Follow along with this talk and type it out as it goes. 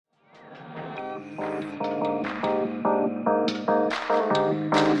Hello,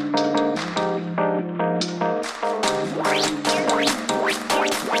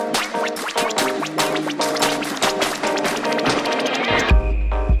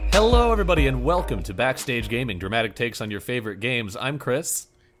 everybody, and welcome to Backstage Gaming, dramatic takes on your favorite games. I'm Chris.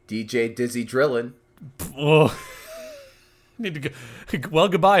 DJ Dizzy Drillin. Oh, need to go. Well,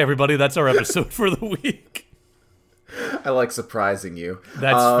 goodbye, everybody. That's our episode for the week. I like surprising you.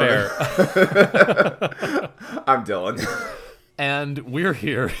 That's fair. I'm Dylan. And we're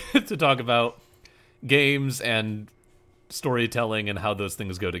here to talk about games and storytelling and how those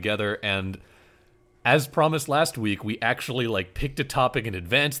things go together. And as promised last week, we actually picked a topic in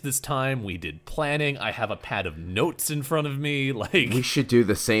advance this time. We did planning. I have a pad of notes in front of me. We should do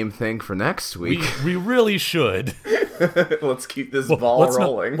the same thing for next week. We really should. Let's keep this ball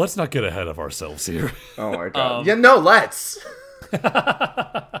rolling. Let's not get ahead of ourselves here. Oh my god. Let's.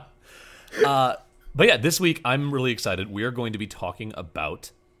 But yeah, this week I'm really excited. We are going to be talking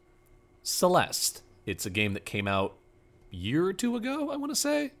about Celeste. It's a game that came out a year or two ago, I want to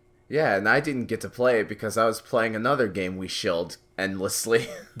say. Yeah, and I didn't get to play it because I was playing another game we shilled endlessly.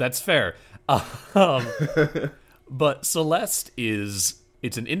 That's fair. But Celeste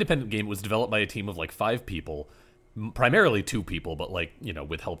it's an independent game. It was developed by a team of 5 people, primarily 2 people, but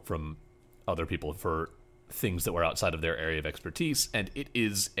with help from other people for things that were outside of their area of expertise. And it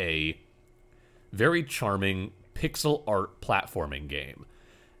is a very charming pixel art platforming game.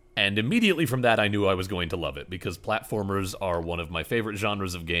 And immediately from that, I knew I was going to love it, because platformers are one of my favorite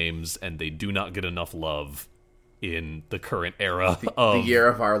genres of games, and they do not get enough love in the current era the year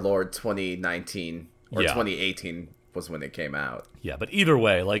of our Lord 2019, or Yeah. 2018 was when it came out. Yeah, but either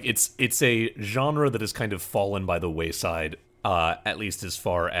way, it's a genre that has kind of fallen by the wayside, at least as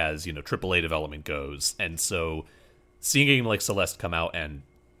far as, AAA development goes. And so seeing a game like Celeste come out and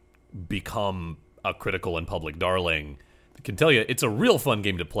become a critical and public darling, I can tell you, it's a real fun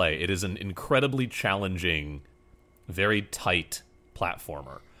game to play. It is an incredibly challenging, very tight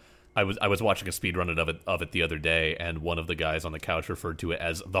platformer. I was watching a speedrun of it the other day, and one of the guys on the couch referred to it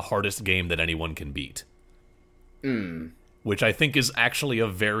as the hardest game that anyone can beat. Which I think is actually a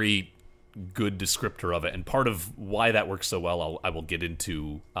very good descriptor of it, and part of why that works so well I will get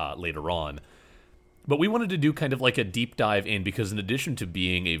into later on. But we wanted to do kind of a deep dive in, because in addition to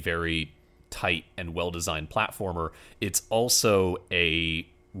being a very tight and well-designed platformer, it's also a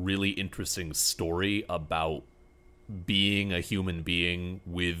really interesting story about being a human being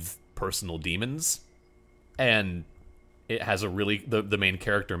with personal demons. And it has the main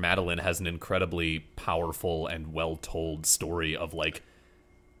character, Madeline, has an incredibly powerful and well-told story of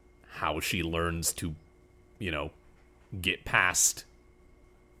how she learns to, get past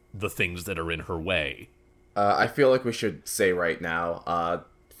the things that are in her way. I feel like we should say right now,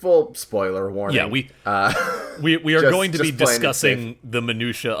 full spoiler warning. Yeah, we are going to be discussing the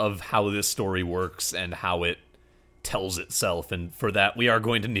minutia of how this story works and how it tells itself, and for that we are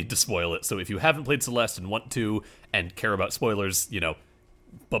going to need to spoil it. So if you haven't played Celeste and want to and care about spoilers,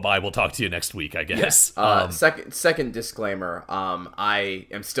 bye-bye, we'll talk to you next week, I guess. Yes. Second disclaimer, I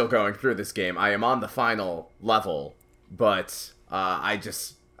am still going through this game. I am on the final level, but I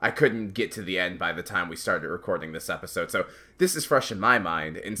couldn't get to the end by the time we started recording this episode. So this is fresh in my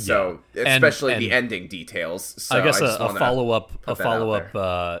mind, and so especially the ending details. So I guess a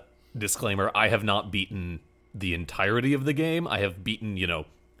follow-up disclaimer: I have not beaten the entirety of the game. I have beaten,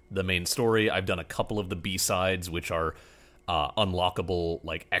 the main story. I've done a couple of the B-sides, which are unlockable,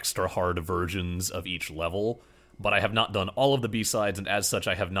 extra hard versions of each level. But I have not done all of the B-sides, and as such,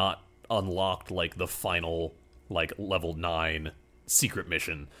 I have not unlocked the final level 9 secret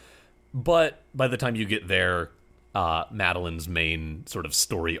mission. But by the time you get there, Madeline's main sort of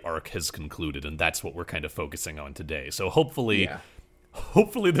story arc has concluded, and that's what we're kind of focusing on today. So hopefully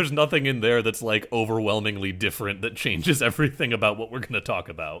there's nothing in there that's overwhelmingly different that changes everything about what we're going to talk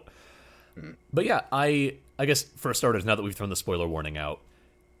about. But yeah, I guess for starters, now that we've thrown the spoiler warning out,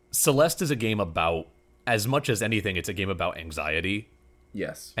 Celeste is a game about, as much as anything, it's a game about anxiety.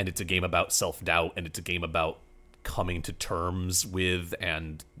 Yes. And it's a game about self-doubt, and it's a game about coming to terms with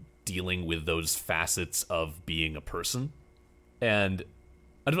and dealing with those facets of being a person. And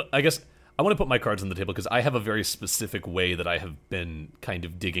I guess I want to put my cards on the table, because I have a very specific way that I have been kind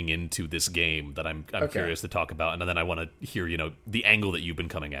of digging into this game that I'm curious to talk about, and then I want to hear, the angle that you've been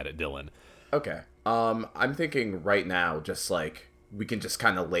coming at it, Dylan. Okay. I'm thinking right now, just we can just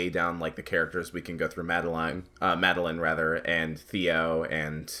kind of lay down the characters. We can go through Madeline rather, and Theo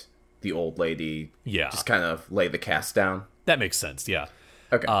and the old lady. Yeah. Just kind of lay the cast down. That makes sense, yeah.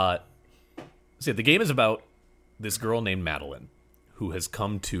 Okay. So the game is about this girl named Madeline, who has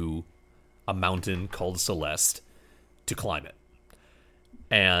come to a mountain called Celeste to climb it.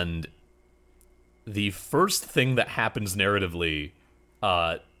 And the first thing that happens narratively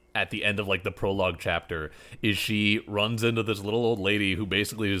at the end of like the prologue chapter is she runs into this little old lady who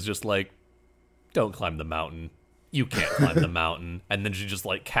basically is just like, don't climb the mountain. You can't climb the mountain. And then she just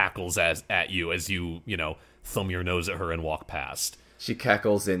like cackles at you as you thumb your nose at her and walk past. She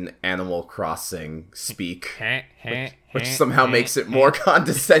cackles in Animal Crossing speak, which somehow makes it more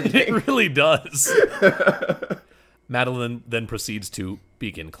condescending. It really does. Madeline then proceeds to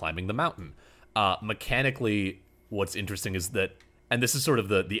begin climbing the mountain. Mechanically, what's interesting is that, and this is sort of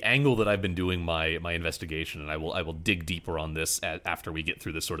the angle that I've been doing my investigation, and I will dig deeper on this after we get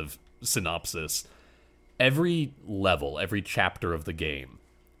through this sort of synopsis. Every level, every chapter of the game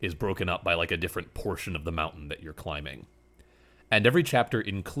is broken up by like a different portion of the mountain that you're climbing. And every chapter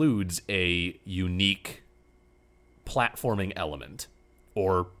includes a unique platforming element,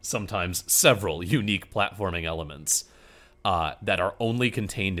 or sometimes several unique platforming elements that are only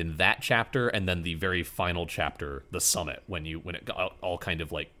contained in that chapter, and then the very final chapter, the summit, when it all kind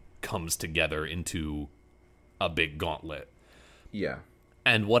of like comes together into a big gauntlet. Yeah.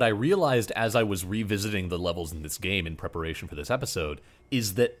 And what I realized as I was revisiting the levels in this game in preparation for this episode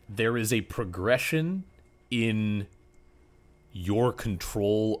is that there is a progression in your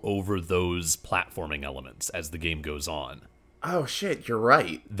control over those platforming elements as the game goes on. Oh shit, you're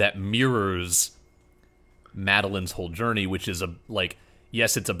right. That mirrors Madeline's whole journey, which is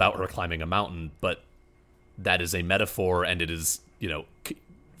yes, it's about her climbing a mountain, but that is a metaphor, and it is,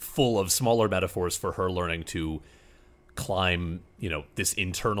 full of smaller metaphors for her learning to climb, this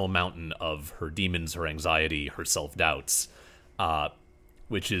internal mountain of her demons, her anxiety, her self-doubts,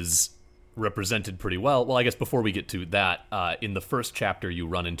 which is represented pretty well. Well, I guess before we get to that, in the first chapter, you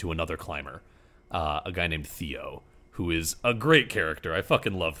run into another climber, a guy named Theo, who is a great character. I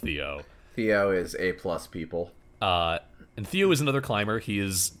fucking love Theo. Theo is A+ people. And Theo is another climber.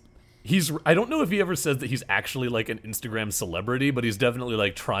 He's I don't know if he ever says that he's actually like an Instagram celebrity, but he's definitely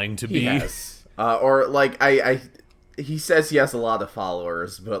like trying to be. Yes. Or like he says he has a lot of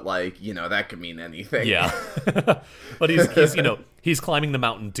followers, but like, that could mean anything. Yeah. But he's climbing the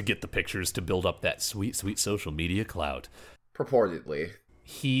mountain to get the pictures to build up that sweet, sweet social media clout. Purportedly.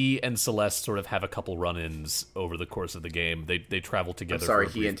 He and Celeste sort of have a couple run-ins over the course of the game. They travel together. I'm sorry,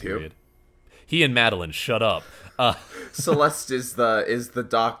 for a brief period. Who? He and Madeline, shut up. Celeste is the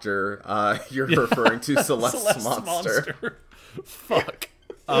doctor. You're referring to Celeste's monster. Fuck.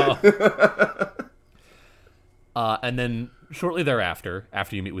 And then shortly thereafter,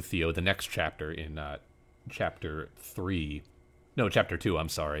 after you meet with Theo, the next chapter in chapter 2, I'm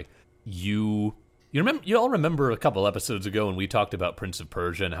sorry. You all remember a couple episodes ago when we talked about Prince of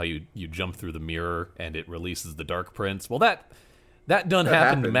Persia and how you jump through the mirror and it releases the Dark Prince? Well, that happened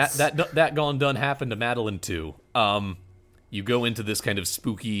to Madeline too. You go into this kind of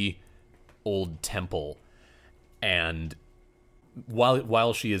spooky old temple, and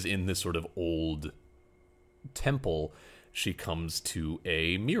while she is in this sort of old temple, she comes to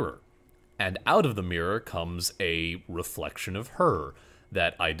a mirror, and out of the mirror comes a reflection of her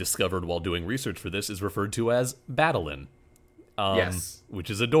that I discovered while doing research for this is referred to as Badeline. Yes. Which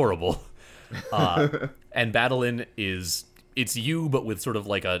is adorable. And Badeline it's you, but with sort of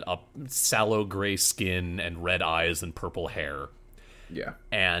like a sallow gray skin and red eyes and purple hair. Yeah.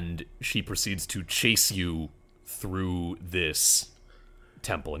 And she proceeds to chase you through this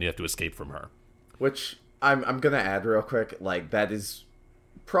temple, and you have to escape from her. Which I'm gonna add real quick, like, that is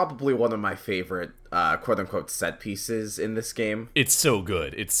probably one of my favorite quote-unquote set pieces in this game. It's so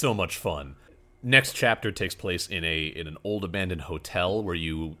good. It's so much fun. Next chapter takes place in an old abandoned hotel where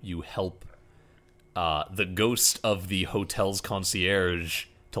you help the ghost of the hotel's concierge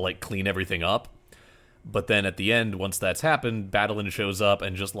to like clean everything up. But then at the end, once that's happened, Badeline shows up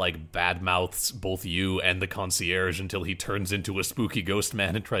and just like badmouths both you and the concierge until he turns into a spooky ghost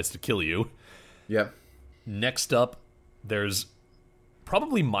man and tries to kill you. Yep. Next up, there's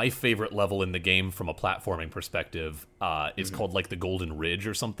probably my favorite level in the game from a platforming perspective. It's called like the Golden Ridge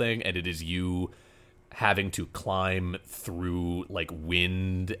or something, and it is you having to climb through like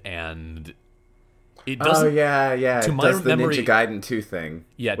wind, and it doesn't. Oh yeah. To it my does memory, the Ninja Gaiden 2 thing.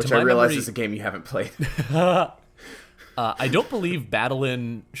 Yeah, which to I my realize memory, is a game you haven't played. I don't believe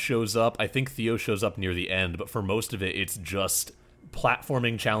Badeline shows up. I think Theo shows up near the end, but for most of it, it's just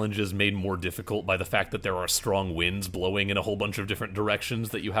platforming challenges made more difficult by the fact that there are strong winds blowing in a whole bunch of different directions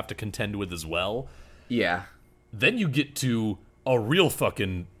that you have to contend with as well. Yeah. Then you get to a real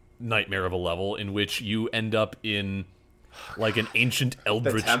fucking nightmare of a level in which you end up in like an ancient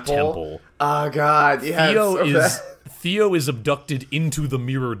eldritch temple? temple. Oh god, yeah. Theo is abducted into the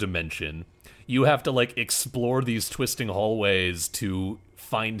mirror dimension. You have to like explore these twisting hallways to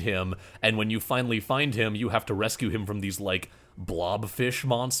find him, and when you finally find him, you have to rescue him from these like blobfish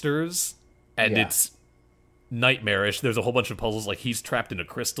monsters, and it's nightmarish. There's a whole bunch of puzzles, like he's trapped in a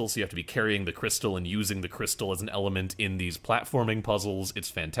crystal, so you have to be carrying the crystal and using the crystal as an element in these platforming puzzles. It's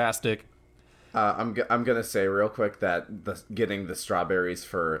fantastic. I'm gonna say real quick that getting the strawberries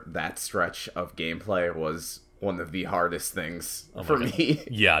for that stretch of gameplay was one of the hardest things for me.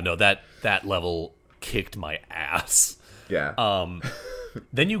 Yeah, no, that level kicked my ass. Yeah.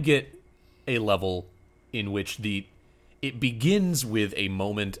 Then you get a level in which it begins with a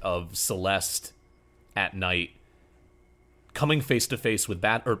moment of Celeste at night coming face to face with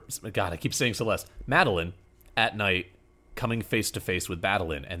I keep saying Celeste. Madeline at night coming face to face with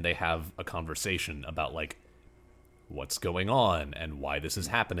Madeline, and they have a conversation about like what's going on and why this is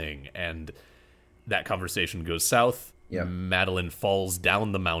happening, and that conversation goes south. Yep. Madeline falls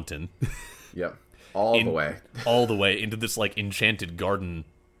down the mountain. Yep. All the way into this like enchanted garden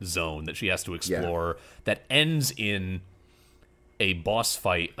zone that she has to explore that ends in a boss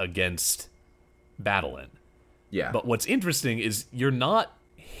fight against Madeline. Yeah. But what's interesting is you're not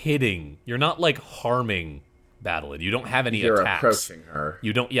like harming Madeline. You don't have any You're attacks. approaching her.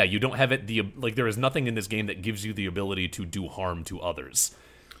 You don't have it there is nothing in this game that gives you the ability to do harm to others.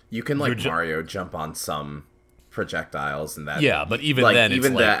 You can like Mario jump on some projectiles and that. Yeah, but even like, then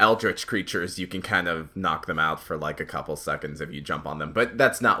even it's the like, eldritch creatures, you can kind of knock them out for like a couple seconds if you jump on them. But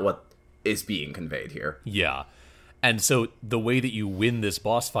that's not what is being conveyed here. Yeah. And so the way that you win this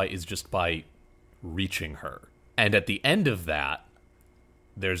boss fight is just by reaching her. And at the end of that,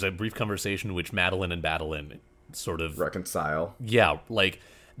 there's a brief conversation in which Madeline and Madeline sort of reconcile. Yeah, like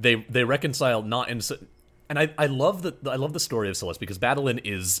they reconcile not in. And I love the story of Celeste because Madeline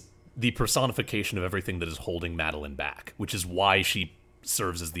is the personification of everything that is holding Madeline back, which is why she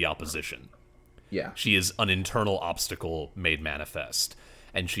serves as the opposition. Yeah. She is an internal obstacle made manifest.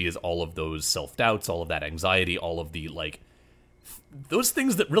 And she is all of those self-doubts, all of that anxiety, all of the, like, those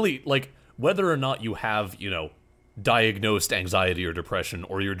things that really, like, whether or not you have, diagnosed anxiety or depression,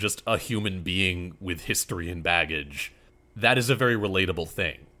 or you're just a human being with history and baggage, that is a very relatable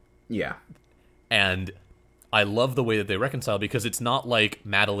thing. Yeah. And I love the way that they reconcile, because it's not like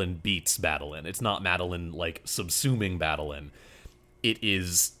Madeline beats Madeline. It's not Madeline, like, subsuming Madeline. It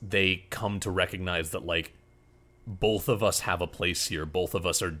is they come to recognize that, like, both of us have a place here. Both of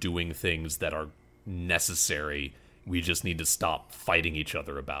us are doing things that are necessary. We just need to stop fighting each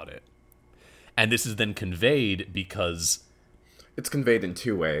other about it. And this is then conveyed because... It's conveyed in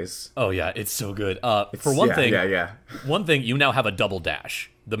two ways. Oh, yeah, it's so good. For one thing, Yeah. One thing, you now have a double dash.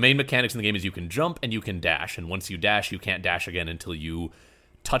 The main mechanics in the game is you can jump and you can dash. And once you dash, you can't dash again until you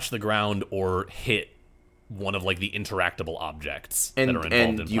touch the ground or hit one of, like, the interactable objects that are involved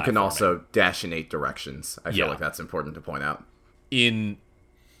in platforming. And you can also dash in 8 directions. I feel like that's important to point out. In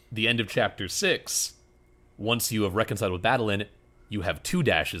the end of Chapter 6, once you have reconciled with Madeline, you have 2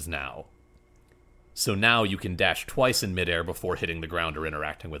 dashes now. So now you can dash twice in midair before hitting the ground or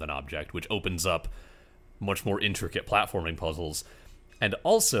interacting with an object, which opens up much more intricate platforming puzzles. And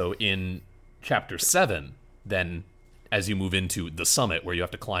also in Chapter 7, then, as you move into the summit, where you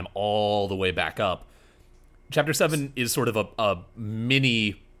have to climb all the way back up, Chapter 7 is sort of a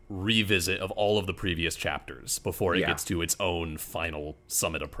mini revisit of all of the previous chapters before it gets to its own final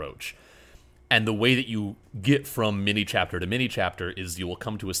summit approach. And the way that you get from mini chapter to mini chapter is you will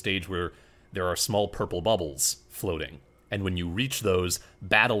come to a stage where there are small purple bubbles floating. And when you reach those,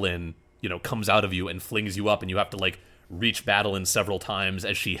 Madeline, comes out of you and flings you up, and you have to, like, reach Madeline several times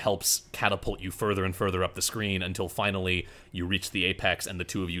as she helps catapult you further and further up the screen until finally you reach the apex and the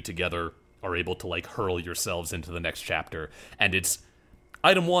two of you together are able to, like, hurl yourselves into the next chapter. And it's,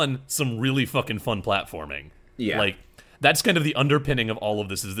 item 1, some really fucking fun platforming. Yeah. Like, that's kind of the underpinning of all of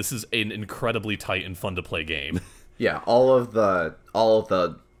this, is this is an incredibly tight and fun to play game. Yeah, all of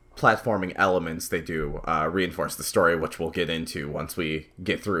the platforming elements they do reinforce the story, which we'll get into once we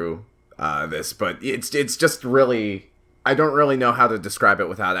get through this. But it's just really... I don't really know how to describe it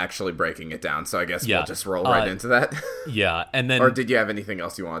without actually breaking it down, so I guess we'll just roll right into that. Yeah, and then... Or did you have anything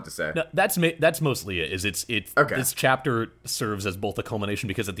else you wanted to say? No, that's mostly it. Okay. This chapter serves as both a culmination,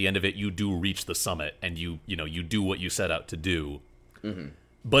 because at the end of it, you do reach the summit, and you do what you set out to do. Mm-hmm.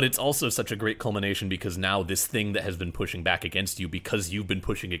 But it's also such a great culmination because now this thing that has been pushing back against you, because you've been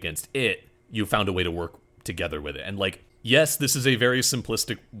pushing against it, you found a way to work together with it. And, like, yes, this is a very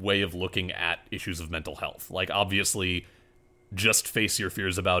simplistic way of looking at issues of mental health. Like, obviously, just face your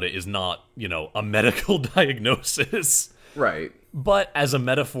fears about it is not, a medical diagnosis. Right. But as a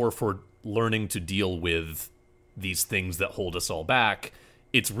metaphor for learning to deal with these things that hold us all back,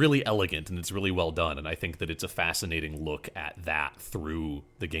 it's really elegant and it's really well done. And I think that it's a fascinating look at that through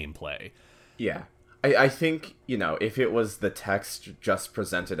the gameplay. Yeah. I think, if it was the text just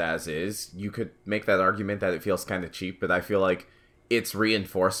presented as is, you could make that argument that it feels kind of cheap, but I feel like it's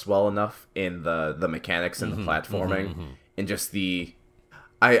reinforced well enough in the mechanics and the platforming and just the...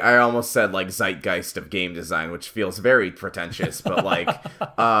 I almost said, like, zeitgeist of game design, which feels very pretentious, but, like...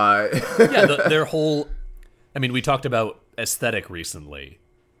 Yeah, their whole... I mean, we talked about aesthetic recently.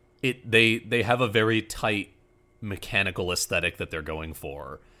 They have a very tight mechanical aesthetic that they're going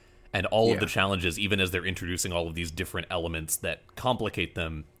for. And all of the challenges, even as they're introducing all of these different elements that complicate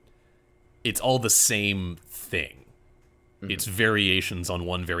them, it's all the same thing. It's variations on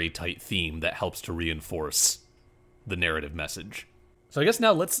one very tight theme that helps to reinforce the narrative message. So I guess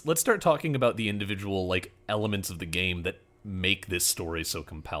now let's start talking about the individual like elements of the game that make this story so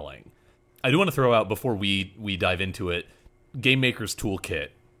compelling. I do want to throw out, before we dive into it, Game Maker's Toolkit,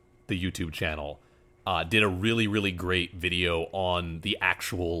 the YouTube channel, did a really, really great video on the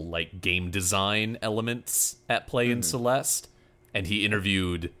actual like game design elements at play in Celeste, and he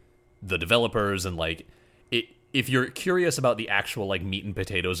interviewed the developers and like it. If you're curious about the actual like meat and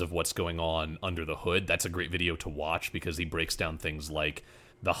potatoes of what's going on under the hood, that's a great video to watch because he breaks down things like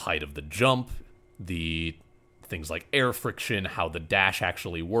the height of the jump, the things like air friction, how the dash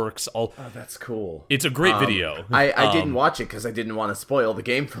actually works. Oh, that's cool. It's a great video. I didn't watch it because I didn't want to spoil the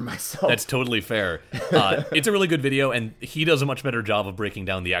game for myself. That's totally fair. It's a really good video, and he does a much better job of breaking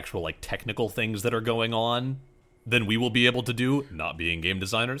down the actual like technical things that are going on than we will be able to do, not being game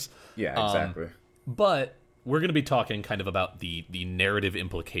designers. Yeah, exactly. But we're going to be talking kind of about the narrative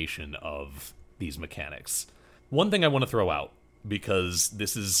implication of these mechanics. One thing I want to throw out, because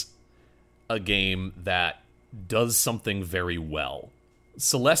this is a game that does something very well.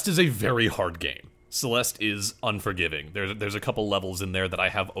 Celeste is a very hard game. Celeste is unforgiving. There's a couple levels in there that I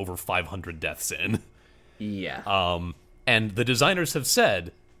have over 500 deaths in. Yeah. And the designers have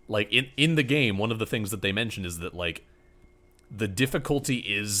said, like, in the game, one of the things that they mention is that, like, the difficulty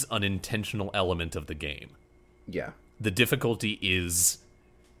is an intentional element of the game. Yeah. The difficulty is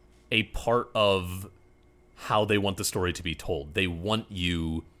a part of how they want the story to be told. They want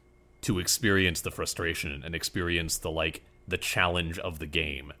you to experience the frustration and experience the challenge of the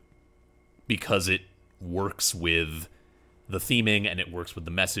game because it works with the theming and it works with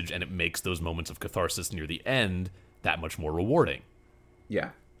the message and it makes those moments of catharsis near the end that much more rewarding.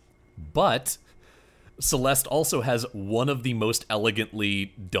 Yeah. But Celeste also has one of the most elegantly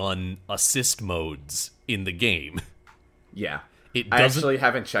done assist modes in the game. Yeah. I actually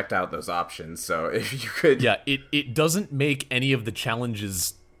haven't checked out those options, so if you could... Yeah, it doesn't make any of the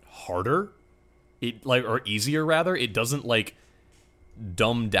challenges harder. Or easier, rather. It doesn't, like,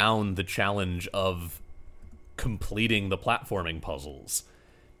 dumb down the challenge of completing the platforming puzzles.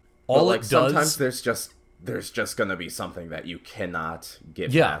 Sometimes there's just gonna be something that you cannot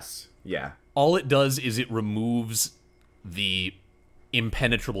get past. Yeah. All it does is it removes the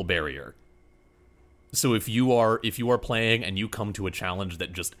impenetrable barrier. So if you are playing and you come to a challenge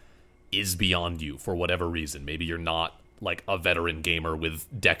that just is beyond you for whatever reason, maybe you're not like a veteran gamer with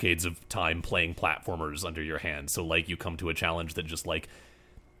decades of time playing platformers under your hand, so like you come to a challenge that just like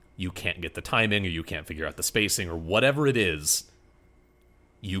you can't get the timing or you can't figure out the spacing or whatever it is,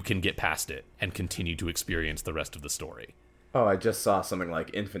 you can get past it and continue to experience the rest of the story. Oh, I just saw something like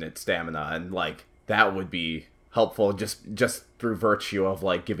infinite stamina, and like that would be helpful just through virtue of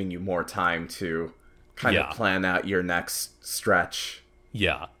like giving you more time to kind of plan out your next stretch.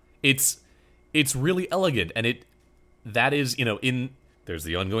 Yeah. It's really elegant, and that is, there's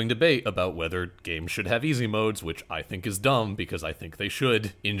the ongoing debate about whether games should have easy modes, which I think is dumb because I think they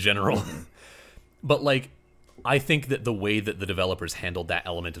should in general. But like I think that the way that the developers handled that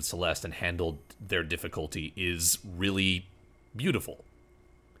element of Celeste and handled their difficulty is really beautiful.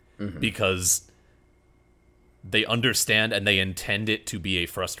 Because they understand and they intend it to be a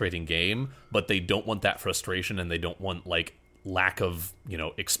frustrating game, but they don't want that frustration and they don't want like lack of,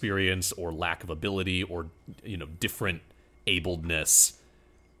 experience or lack of ability or, different abledness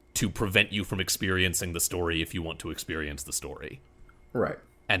to prevent you from experiencing the story if you want to experience the story. Right.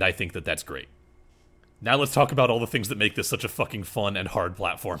 And I think that that's great. Now let's talk about all the things that make this such a fucking fun and hard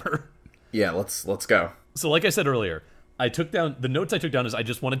platformer. Yeah, let's go. So like I said earlier, the notes I took down is I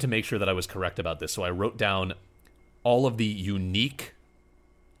just wanted to make sure that I was correct about this. So I wrote down all of the unique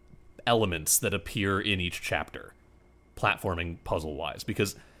elements that appear in each chapter, platforming puzzle-wise.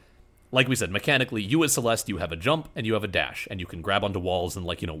 Because, like we said, mechanically, you as Celeste, you have a jump and you have a dash, and you can grab onto walls and,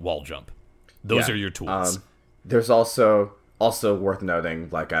 wall jump. Those are your tools. There's also worth noting,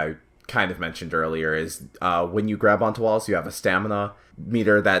 like I kind of mentioned earlier, is when you grab onto walls, you have a stamina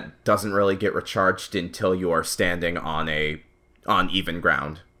meter that doesn't really get recharged until you are standing on even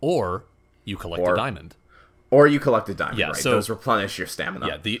ground. Or you collect a diamond. Or you collect a diamond, Yeah, right? so- Those replenish your stamina.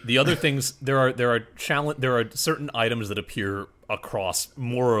 Yeah, the other things, there are certain items that appear across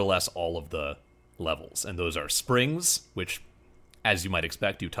more or less all of the levels, and those are springs, which, as you might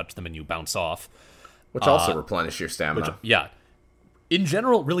expect, you touch them and you bounce off. Which also replenish your stamina. Yeah. In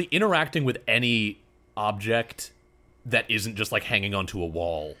general, really interacting with any object that isn't just like hanging onto a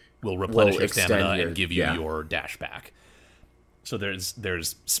wall will replenish your stamina and give you your dash back. So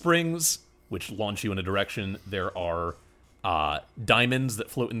there's springs, which launch you in a direction. There are diamonds that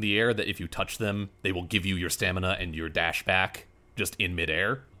float in the air that if you touch them, they will give you your stamina and your dash back just in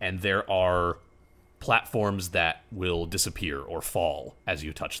midair. And there are platforms that will disappear or fall as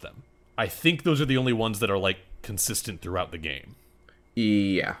you touch them. I think those are the only ones that are like consistent throughout the game.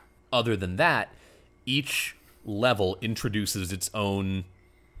 Yeah. Other than that, each level introduces its own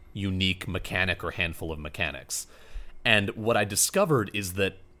unique mechanic or handful of mechanics. And what I discovered is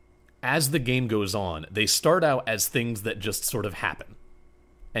that as the game goes on, they start out as things that just sort of happen.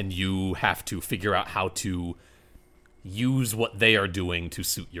 And you have to figure out how to use what they are doing to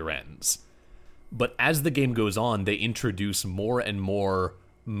suit your ends. But as the game goes on, they introduce more and more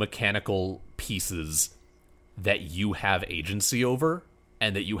mechanical pieces that you have agency over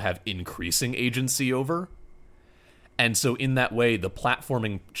and that you have increasing agency over. And so in that way, the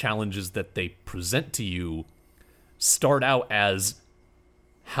platforming challenges that they present to you start out as,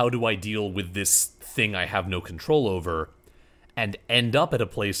 how do I deal with this thing I have no control over, and end up at a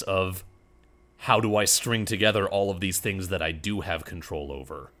place of, how do I string together all of these things that I do have control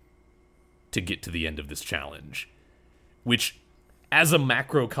over to get to the end of this challenge? Which, as a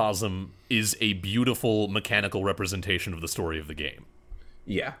macrocosm, is a beautiful mechanical representation of the story of the game.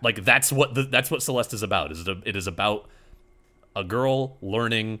 Yeah. Like, that's what Celeste is about. It is about a girl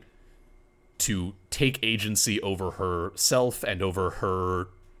learning to take agency over herself and over her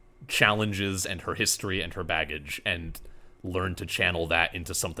challenges and her history and her baggage, and learn to channel that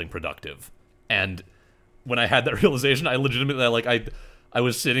into something productive. And when I had that realization, I legitimately, I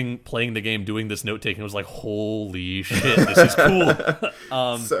was sitting playing the game, doing this note taking. I was like, "Holy shit, this is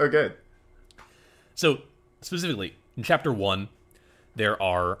cool!" So good. So specifically in Chapter 1,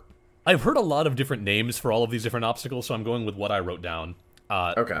 I've heard a lot of different names for all of these different obstacles, so I'm going with what I wrote down.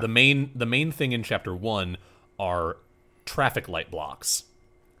 Okay. The main thing in Chapter 1 are traffic light blocks.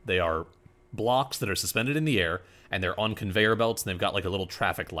 They are blocks that are suspended in the air, and they're on conveyor belts, and they've got like a little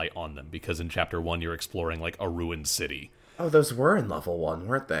traffic light on them, because in Chapter 1 you're exploring like a ruined city. Oh, those were in level 1,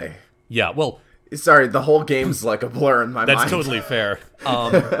 weren't they? Yeah, well... Sorry, the whole game's like a blur in my mind. That's totally fair.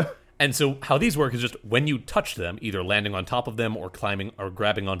 And so how these work is just when you touch them, either landing on top of them or climbing or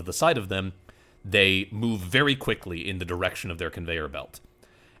grabbing onto the side of them, they move very quickly in the direction of their conveyor belt.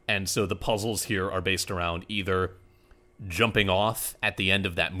 And so the puzzles here are based around either jumping off at the end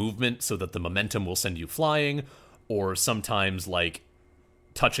of that movement so that the momentum will send you flying, or sometimes like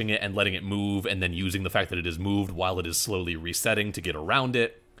touching it and letting it move and then using the fact that it is moved while it is slowly resetting to get around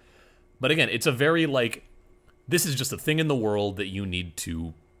it. But again, it's a very like, this is just a thing in the world that you need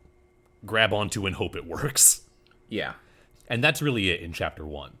to grab onto and hope it works. Yeah. And that's really it in Chapter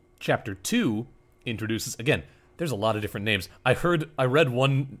 1. Chapter 2 introduces, again, there's a lot of different names. I read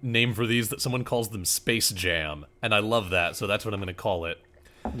one name for these that someone calls them Space Jam, and I love that, so that's what I'm going to call it.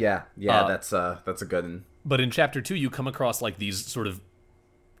 Yeah, that's a good one. But in Chapter 2, you come across like these sort of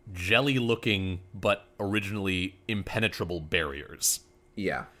jelly-looking but originally impenetrable barriers.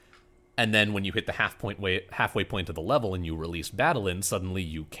 Yeah. And then when you hit the halfway point of the level and you release Battlein, suddenly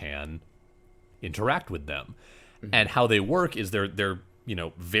you can interact with them. Mm-hmm. And how they work is they're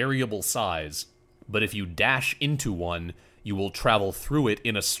variable size, but if you dash into one, you will travel through it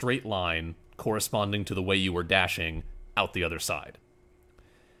in a straight line corresponding to the way you were dashing out the other side.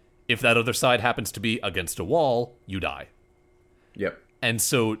 If that other side happens to be against a wall, you die. Yep. And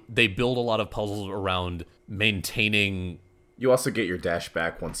so they build a lot of puzzles around maintaining... You also get your dash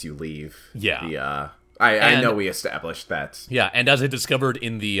back once you leave. Yeah. I know we established that. Yeah, and as I discovered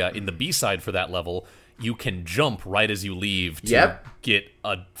in the B-side for that level, you can jump right as you leave to get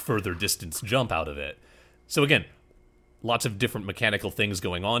a further distance jump out of it. So again, lots of different mechanical things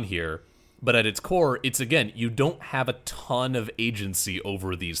going on here, but at its core, it's again, you don't have a ton of agency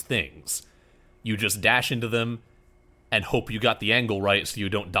over these things. You just dash into them and hope you got the angle right so you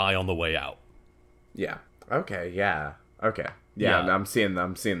don't die on the way out. Yeah. Okay, yeah. Okay. Yeah. I'm seeing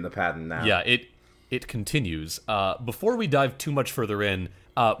the pattern now. Yeah, it continues. Before we dive too much further in,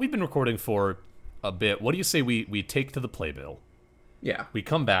 we've been recording for a bit. What do you say we take to the playbill? Yeah. We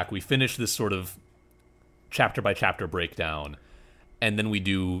come back, we finish this sort of chapter by chapter breakdown, and then we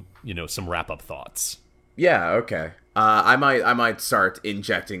do, some wrap-up thoughts. Yeah, okay. I might start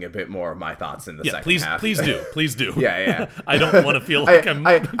injecting a bit more of my thoughts in the second half. Please do. Yeah. I don't want to feel like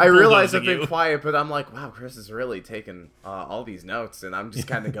I realize I've bulldozing been quiet, but I'm like, wow, Chris is really taking all these notes, and I'm just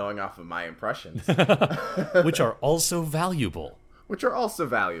kind of going off of my impressions, which are also valuable.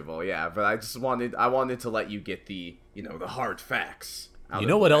 Yeah. But I wanted to let you get the the hard facts. You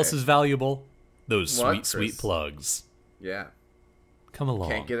know what else is valuable? Those What, sweet Chris? plugs. Yeah. Come along.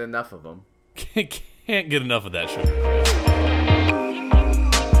 Can't get enough of them. Can't get enough of that sugar, Chris.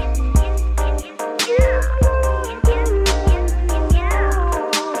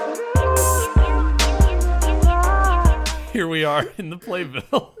 Here we are in the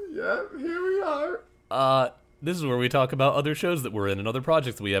playbill. Yeah, here we are. This is where we talk about other shows that we're in and other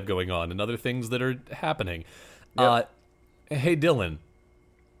projects that we have going on and other things that are happening. Yep. Hey, Dylan.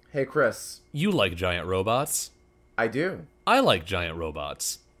 Hey, Chris. You like giant robots. I do. I like giant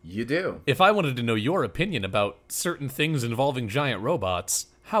robots. You do. If I wanted to know your opinion about certain things involving giant robots,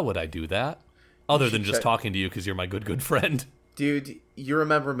 how would I do that? Other than just talking to you because you're my good friend. Dude, you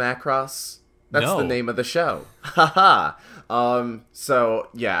remember Macross? That's No. the name of the show. Haha. So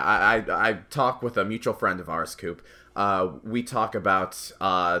yeah, I talk with a mutual friend of ours, Coop. We talk about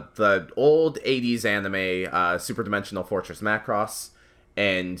the old 80s anime Super Dimensional Fortress Macross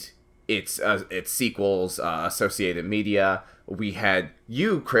and its sequels, associated media. We had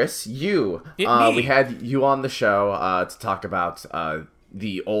you, Chris. Me. We had you on the show to talk about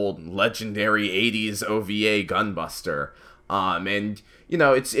the old legendary 80s OVA Gunbuster. And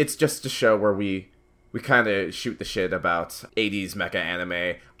it's just a show where we kind of shoot the shit about 80s mecha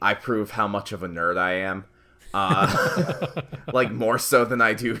anime. I prove how much of a nerd I am. Like more so than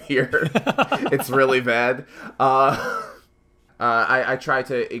I do here. It's really bad. I try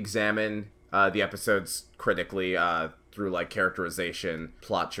to examine the episodes critically through like characterization,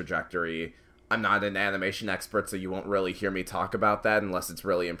 plot trajectory. I'm not an animation expert, so you won't really hear me talk about that unless it's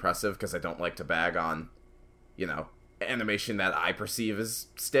really impressive, because I don't like to bag on, animation that I perceive as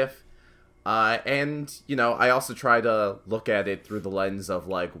stiff. And I also try to look at it through the lens of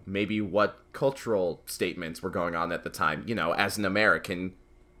like maybe what cultural statements were going on at the time, as an American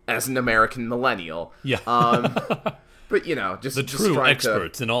millennial. Yeah. But just the just true trying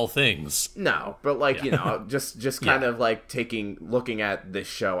experts in all things. No, but like just kind of like looking at this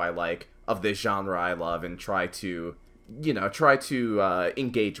show I like, of this genre I love, and try to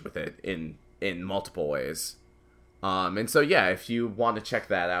engage with it in multiple ways. And so yeah, if you want to check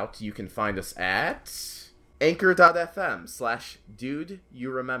that out, you can find us at anchor.fm/dude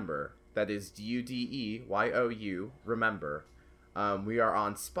you remember. That is DUDEYOU remember. We are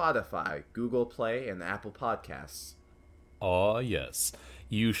on Spotify, Google Play, and Apple Podcasts. Aw, yes.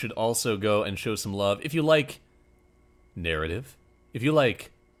 You should also go and show some love if you like narrative, if you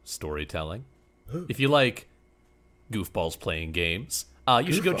like storytelling, if you like goofballs playing games.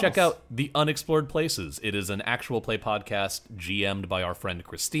 You should go check out The Unexplored Places. It is an actual play podcast GM'd by our friend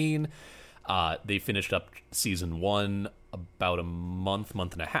Christine. They finished up season 1 about a month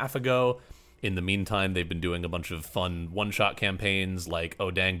and a half ago. In the meantime, they've been doing a bunch of fun one-shot campaigns like Oh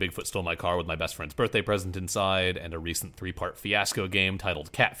Dang, Bigfoot Stole My Car with my best friend's birthday present inside, and a recent 3-part fiasco game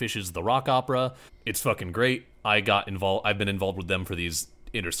titled Catfishes the Rock Opera. It's fucking great. I've been involved with them for these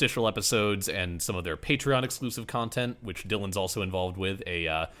interstitial episodes and some of their Patreon exclusive content, which Dylan's also involved with,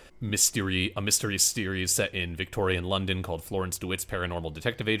 a mystery series set in Victorian London called Florence DeWitt's Paranormal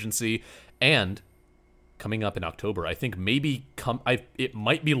Detective Agency. And coming up in October, I think it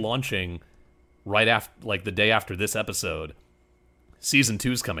might be launching right after, like the day after this episode. Season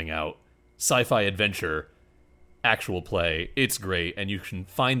 2's coming out. Sci-fi adventure, actual play. It's great, and you can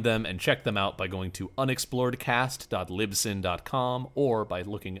find them and check them out by going to unexploredcast.libsyn.com or by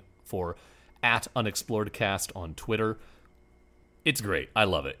looking for @unexploredcast on Twitter. It's great. I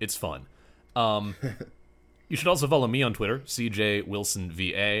love it. It's fun. You should also follow me on Twitter,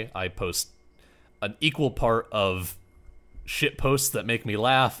 CJWilsonVA. I post an equal part of shit posts that make me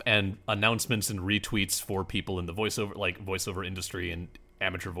laugh and announcements and retweets for people in the voiceover industry and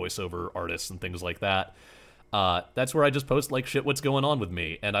amateur voiceover artists and things like that. That's where I just post like shit what's going on with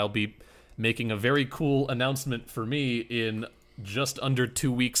me, and I'll be making a very cool announcement for me in just under 2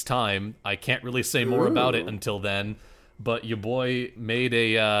 weeks' time. I can't really say more about it until then, but your boy made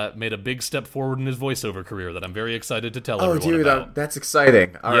a big step forward in his voiceover career that I'm very excited to tell everyone about. That's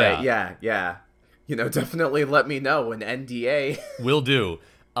exciting. All right, yeah. Definitely let me know when NDA Will do.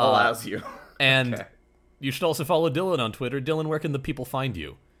 allows you. And Okay. you should also follow Dylan on Twitter. Dylan, where can the people find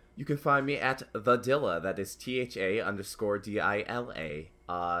you? You can find me at the Dilla. That is THA_DILA.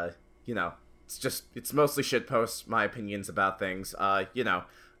 It's mostly shit posts, my opinions about things.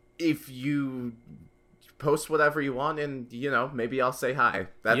 If you post whatever you want, and maybe I'll say hi.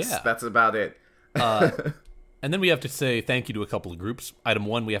 That's about it. And then we have to say thank you to a couple of groups. Item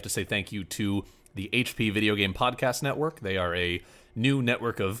 1, we have to say thank you to the HP Video Game Podcast Network. They are a new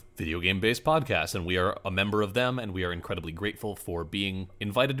network of video game-based podcasts, and we are a member of them, and we are incredibly grateful for being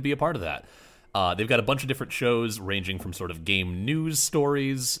invited to be a part of that. They've got a bunch of different shows ranging from sort of game news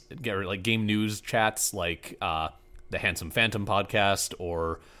stories, like game news chats like the Handsome Phantom podcast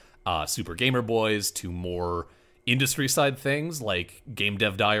or Super Gamer Boys, to more industry side things like Game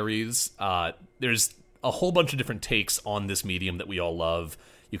Dev Diaries. There's a whole bunch of different takes on this medium that we all love.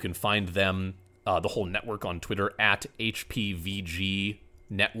 You can find them, the whole network, on Twitter at HPVG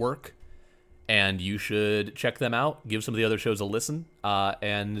Network, and you should check them out, give some of the other shows a listen,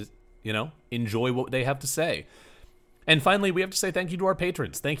 and enjoy what they have to say. And finally, we have to say thank you to our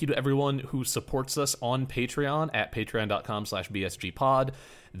patrons. Thank you to everyone who supports us on Patreon at patreon.com/bsgpod.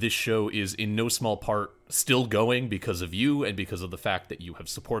 This show is in no small part still going because of you and because of the fact that you have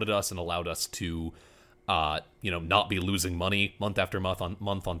supported us and allowed us to not be losing money month after month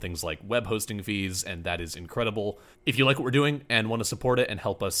on things like web hosting fees, and that is incredible. If you like what we're doing and want to support it and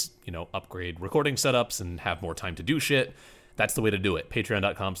help us, upgrade recording setups and have more time to do shit, that's the way to do it.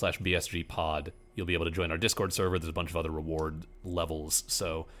 Patreon.com/bsgpod. You'll be able to join our Discord server. There's a bunch of other reward levels,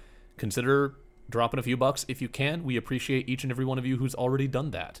 so consider dropping a few bucks if you can. We appreciate each and every one of you who's already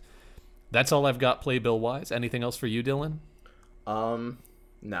done that. That's all I've got playbill-wise. Anything else for you, Dylan?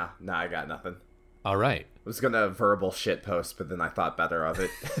 Nah, I got nothing. All right. I was gonna verbal shit post, but then I thought better of it.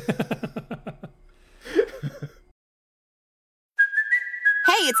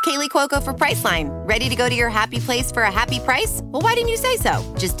 Hey, it's Kaylee Cuoco for Priceline. Ready to go to your happy place for a happy price? Well, why didn't you say so?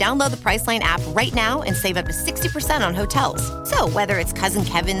 Just download the Priceline app right now and save up to 60% on hotels. So whether it's Cousin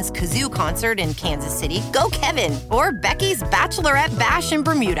Kevin's Kazoo Concert in Kansas City, go Kevin, or Becky's Bachelorette Bash in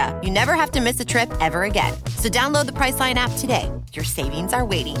Bermuda, you never have to miss a trip ever again. So download the Priceline app today. Your savings are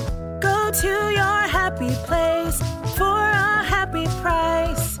waiting. Go to your happy place for a happy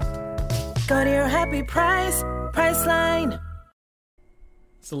price. Go to your happy price, Priceline.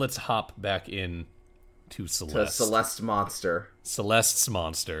 So let's hop back in to Celeste. To Celeste Monster. Celeste's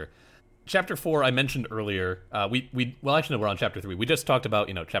Monster. Chapter 4, I mentioned earlier. We're on Chapter 3. We just talked about,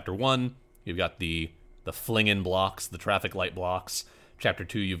 Chapter 1, you've got the fling-in blocks, the traffic light blocks. Chapter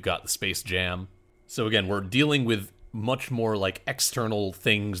 2, you've got the space jam. So again, we're dealing with much more like external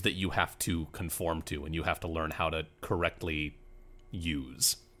things that you have to conform to and you have to learn how to correctly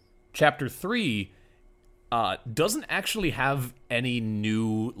use. Chapter 3 doesn't actually have any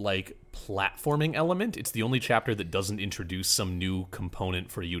new platforming element. It's the only chapter that doesn't introduce some new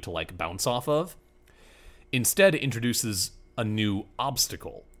component for you to bounce off of. Instead, it introduces a new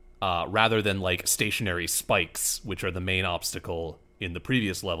obstacle rather than stationary spikes, which are the main obstacle in the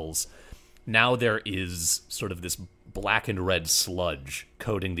previous levels. Now there is sort of this black and red sludge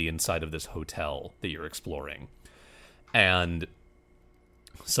coating the inside of this hotel that you're exploring. And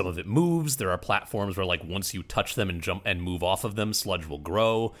some of it moves. There are platforms where once you touch them and jump and move off of them, sludge will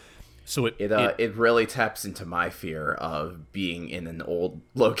grow. So it really taps into my fear of being in an old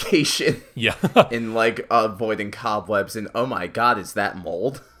location. Yeah. in avoiding cobwebs and oh my god, is that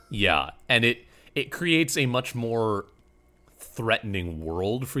mold? Yeah. And it creates a much more threatening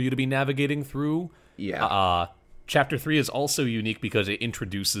world for you to be navigating through. Yeah. Chapter 3 is also unique because it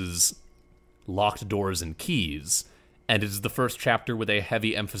introduces locked doors and keys, and it is the first chapter with a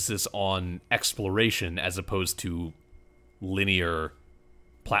heavy emphasis on exploration as opposed to linear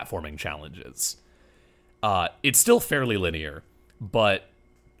platforming challenges. It's still fairly linear, but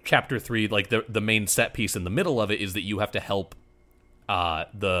Chapter 3, the main set piece in the middle of it is that you have to help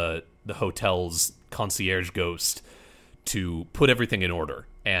the hotel's concierge ghost to put everything in order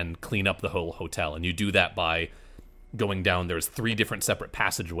and clean up the whole hotel. And you do that by going down. There's 3 different separate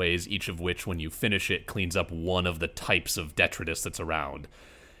passageways, each of which, when you finish it, cleans up one of the types of detritus that's around.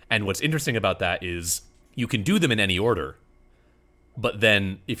 And what's interesting about that is you can do them in any order, but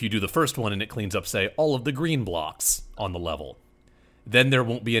then if you do the first one and it cleans up, say, all of the green blocks on the level, then there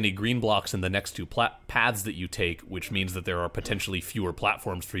won't be any green blocks in the next 2 paths that you take, which means that there are potentially fewer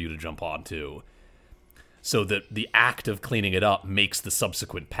platforms for you to jump onto. So that the act of cleaning it up makes the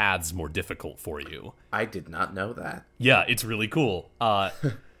subsequent paths more difficult for you. I did not know that. Yeah, it's really cool.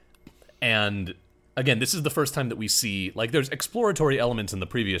 And again, this is the first time that we see, there's exploratory elements in the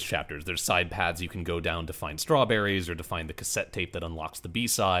previous chapters. There's side paths you can go down to find strawberries or to find the cassette tape that unlocks the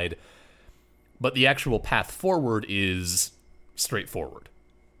B-side. But the actual path forward is straightforward.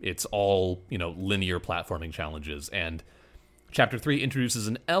 It's all, linear platforming challenges. And Chapter 3 introduces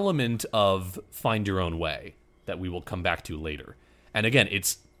an element of find your own way that we will come back to later. And again,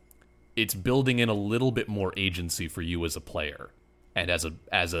 it's building in a little bit more agency for you as a player, and as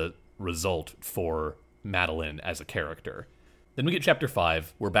a result for Madeline as a character. Then we get Chapter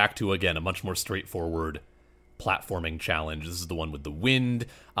 5. We're back to, again, a much more straightforward platforming challenge. This is the one with the wind.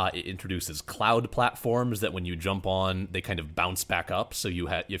 It introduces cloud platforms that when you jump on, they kind of bounce back up. So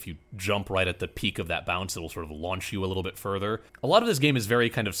if you jump right at the peak of that bounce, it'll sort of launch you a little bit further. A lot of this game is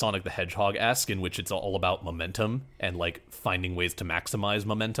very kind of Sonic the Hedgehog-esque, in which it's all about momentum and like finding ways to maximize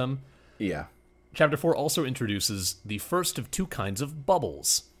momentum. Yeah. Chapter 4 also introduces the first of two kinds of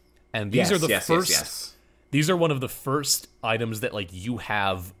bubbles. And these are the first... Yes. These are one of the first items that, like, you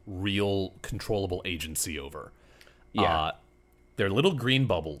have real controllable agency over. Yeah. They're little green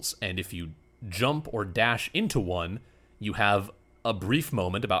bubbles, and if you jump or dash into one, you have a brief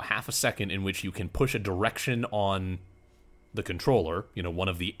moment, about half a second, in which you can push a direction on the controller, one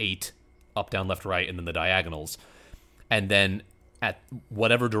of the 8 up, down, left, right, and then the diagonals. And then at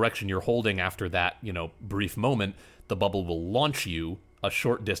whatever direction you're holding after that, brief moment, the bubble will launch you a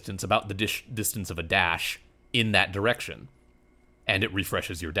short distance, about the distance of a dash, in that direction. And it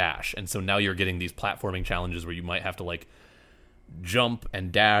refreshes your dash. And so now you're getting these platforming challenges where you might have to, like, jump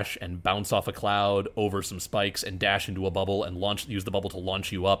and dash and bounce off a cloud over some spikes and dash into a bubble and use the bubble to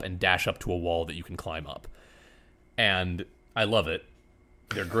launch you up and dash up to a wall that you can climb up. And I love it.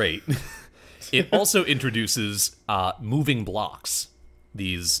 They're great. It also introduces moving blocks.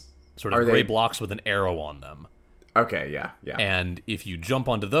 These sort of gray blocks with an arrow on them. Okay, yeah. And if you jump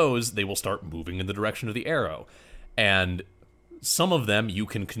onto those, they will start moving in the direction of the arrow. And some of them you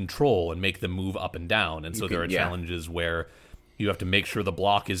can control and make them move up and down. And so there are challenges where you have to make sure the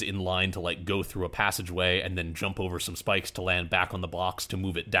block is in line to, like, go through a passageway and then jump over some spikes to land back on the blocks to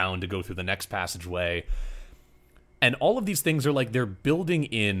move it down to go through the next passageway. And all of these things are, like, they're building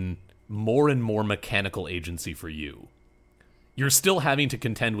in more and more mechanical agency for you. You're still having to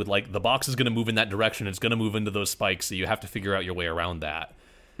contend with, like, the box is going to move in that direction, it's going to move into those spikes, so you have to figure out your way around that.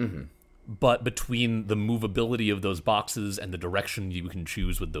 Mm-hmm. But between the movability of those boxes and the direction you can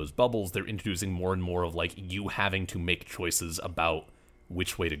choose with those bubbles, they're introducing more and more of, like, you having to make choices about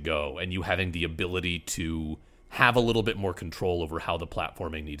which way to go, and you having the ability to have a little bit more control over how the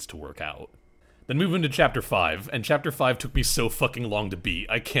platforming needs to work out. Then move into Chapter 5, and Chapter 5 took me so fucking long to beat,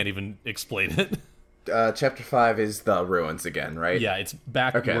 I can't even explain it. Chapter 5 is the ruins again, right? Yeah, it's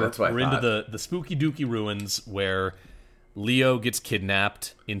back. Okay, that's what we're into the spooky dooky ruins where Leo gets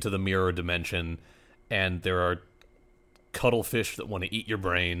kidnapped into the mirror dimension, and there are cuttlefish that want to eat your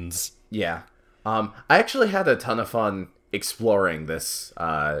brains. Yeah. I actually had a ton of fun exploring this.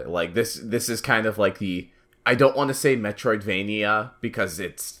 This is kind of like the, I don't want to say Metroidvania because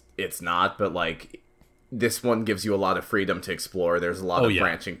it's not, but, like, this one gives you a lot of freedom to explore. There's a lot of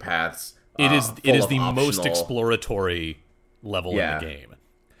branching paths. It is the most exploratory level in the game.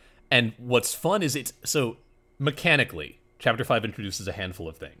 And what's fun is so mechanically, Chapter 5 introduces a handful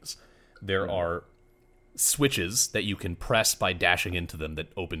of things. There are switches that you can press by dashing into them that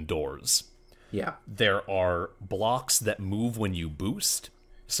open doors. Yeah. There are blocks that move when you boost.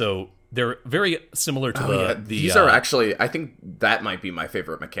 So they're very similar to these are actually, I think that might be my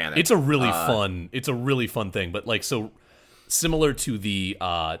favorite mechanic. It's a really fun thing, but, like, so similar to the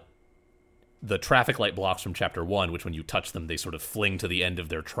traffic light blocks from Chapter 1, which when you touch them, they sort of fling to the end of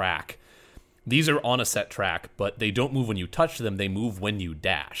their track. These are on a set track, but they don't move when you touch them, they move when you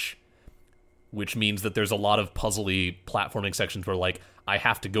dash. Which means that there's a lot of puzzly platforming sections where, like, I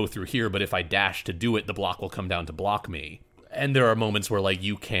have to go through here, but if I dash to do it, the block will come down to block me. And there are moments where, like,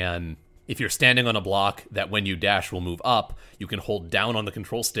 you can, if you're standing on a block that when you dash will move up, you can hold down on the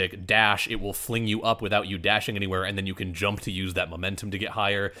control stick, dash, it will fling you up without you dashing anywhere, and then you can jump to use that momentum to get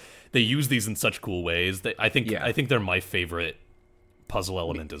higher. They use these in such cool ways that I think they're my favorite puzzle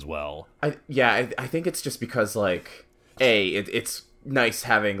element as well. I think it's just because, like, it's nice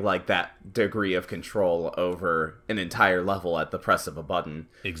having, like, that degree of control over an entire level at the press of a button.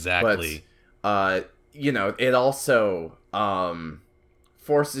 Exactly. But, it also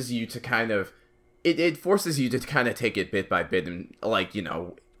forces you to kind of... It forces you to kind of take it bit by bit and, like,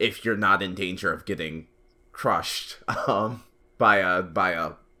 if you're not in danger of getting crushed by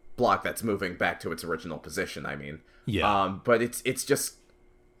a block that's moving back to its original position, I mean. Yeah. But it's just...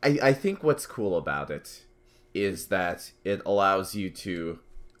 I think what's cool about it is that it allows you to...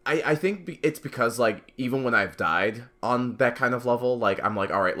 I think it's because, like, even when I've died on that kind of level, like, I'm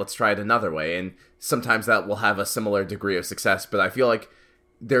like, all right, let's try it another way. And sometimes that will have a similar degree of success, but I feel like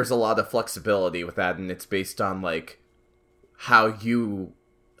there's a lot of flexibility with that, and it's based on, like, how you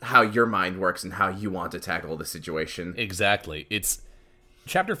how your mind works and how you want to tackle the situation. Exactly.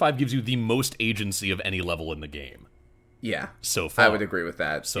 Chapter 5 gives you the most agency of any level in the game. Yeah. So far. I would agree with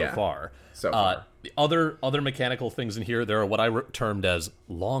that. So far. The other mechanical things in here, there are what I termed as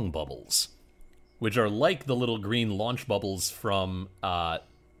long bubbles, which are like the little green launch bubbles from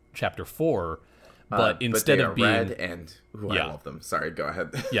Chapter 4, but instead they of are being red and I love them. Sorry, go ahead.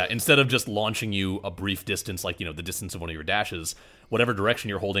 Yeah, instead of just launching you a brief distance, like, the distance of one of your dashes, whatever direction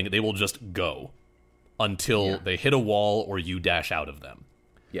you're holding, they will just go until they hit a wall or you dash out of them.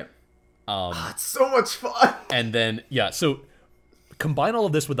 Yeah. It's so much fun. And then, so combine all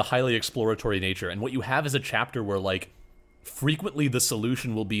of this with the highly exploratory nature, and what you have is a chapter where, like, frequently the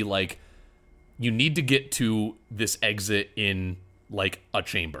solution will be, like, you need to get to this exit in, like, a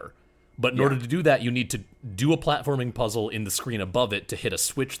chamber. But in order to do that, you need to do a platforming puzzle in the screen above it to hit a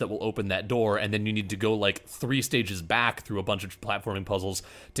switch that will open that door, and then you need to go, like, 3 stages back through a bunch of platforming puzzles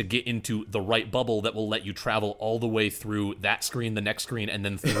to get into the right bubble that will let you travel all the way through that screen, the next screen, and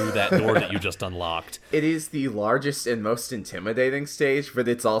then through that door that you just unlocked. It is the largest and most intimidating stage, but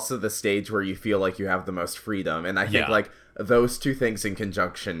it's also the stage where you feel like you have the most freedom. And I think, like, those two things in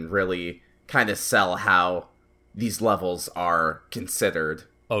conjunction really kind of sell how these levels are considered.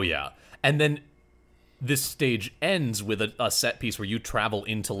 Oh, yeah. And then this stage ends with a set piece where you travel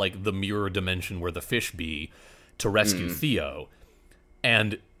into, like, the mirror dimension where the fish be to rescue Theo.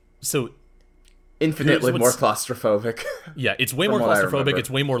 And so... Infinitely more claustrophobic. Yeah, it's way more claustrophobic, it's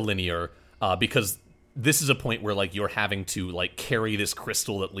way more linear, because this is a point where, like, you're having to, like, carry this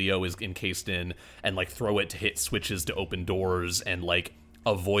crystal that Leo is encased in and, like, throw it to hit switches to open doors and, like,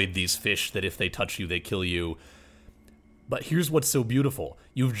 avoid these fish that if they touch you, they kill you. But here's what's so beautiful.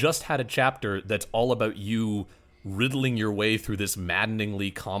 You've just had a chapter that's all about you riddling your way through this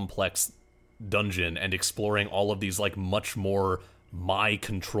maddeningly complex dungeon and exploring all of these, like, much more my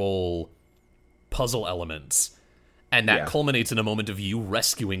control puzzle elements. And that culminates in a moment of you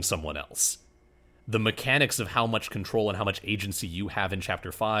rescuing someone else. The mechanics of how much control and how much agency you have in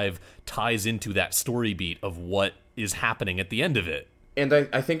Chapter 5 ties into that story beat of what is happening at the end of it. And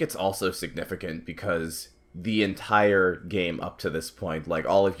I think it's also significant because the entire game up to this point, like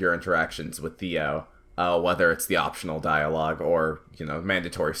all of your interactions with Theo, whether it's the optional dialogue or,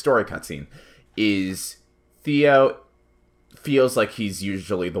 mandatory story cutscene, is Theo feels like he's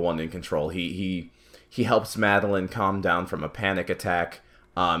usually the one in control. He helps Madeline calm down from a panic attack.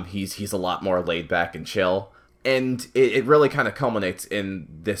 He's a lot more laid back and chill. And it really kind of culminates in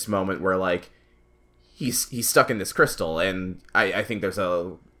this moment where, like, he's stuck in this crystal, and I think there's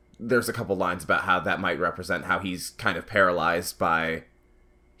a couple lines about how that might represent how he's kind of paralyzed by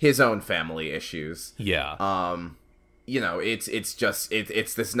his own family issues. Yeah.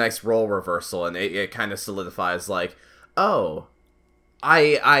 It's this nice role reversal, and it kind of solidifies, like, oh,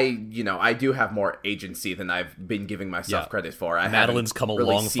 I do have more agency than I've been giving myself credit for. Madeline's come a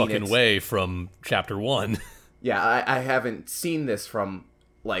long fucking way from Chapter 1. Yeah, I haven't seen this from,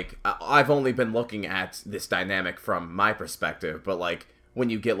 like, I've only been looking at this dynamic from my perspective, but, like, when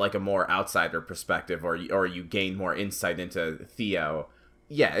you get, like, a more outsider perspective or you gain more insight into Theo,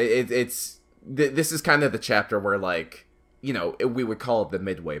 this is kind of the chapter where, like, we would call it the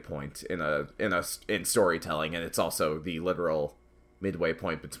midway point in storytelling, and it's also the literal midway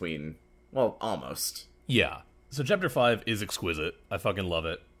point between, well, almost. Yeah. So Chapter 5 is exquisite. I fucking love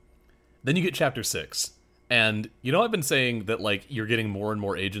it. Then you get Chapter 6. And, I've been saying that, like, you're getting more and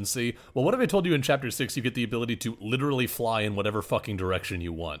more agency. Well, what if I told you in Chapter 6 you get the ability to literally fly in whatever fucking direction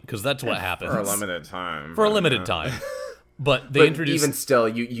you want? Because that's what happens. For a limited time. For a limited time. But they introduced... even still,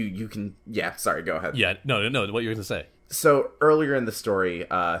 you can... Yeah, sorry, go ahead. Yeah, no, what you were going to say? So, earlier in the story,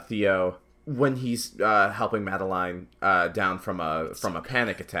 Theo, when he's helping Madeline down from a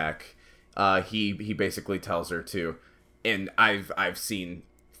panic attack, he basically tells her to... And I've seen...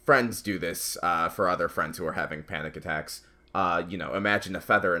 friends do this for other friends who are having panic attacks. Imagine a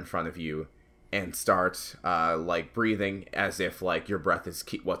feather in front of you and start like breathing as if like your breath is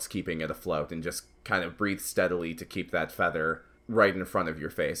what's keeping it afloat, and just kind of breathe steadily to keep that feather right in front of your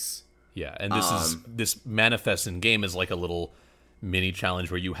face. Yeah, and this manifests in game as like a little mini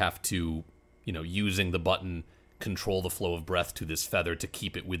challenge where you have to, using the button, control the flow of breath to this feather to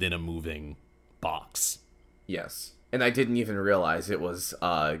keep it within a moving box. Yes. And I didn't even realize it was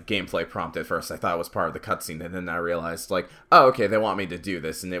gameplay prompt at first. I thought it was part of the cutscene, and then I realized, like, oh, okay, they want me to do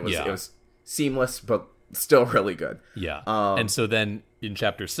this, and it was seamless, but still really good. Yeah. And so then in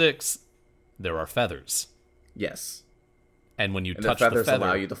Chapter 6, there are feathers. Yes. And when you and touch the feathers the feather,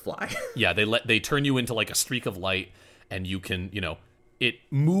 allow you to fly. Yeah, they turn you into like a streak of light, and you can, it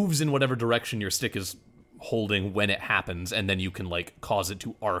moves in whatever direction your stick is holding when it happens, and then you can like cause it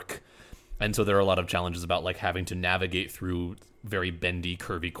to arc. And so there are a lot of challenges about like having to navigate through very bendy,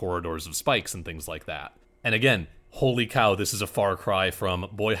 curvy corridors of spikes and things like that. And again, holy cow, this is a far cry from,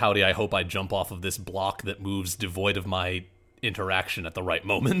 boy howdy, I hope I jump off of this block that moves devoid of my interaction at the right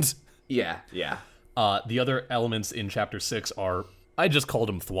moment. Yeah. The other elements in Chapter 6 are, I just called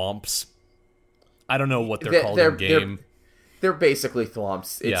them thwomps. I don't know what they're called in game. They're basically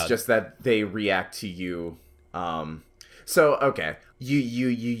thwomps. It's just that they react to you. So okay,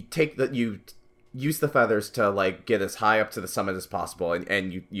 you take you use the feathers to like get as high up to the summit as possible,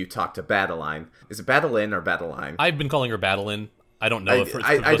 and you talk to Badeline. Is it Badeline or Badeline? I've been calling her Badeline. I don't know if it's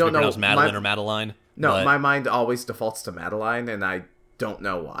supposed to be pronounced Madeline or Madeline. No, but... my mind always defaults to Madeline, and I don't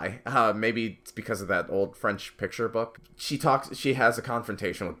know why. Maybe it's because of that old French picture book. She has a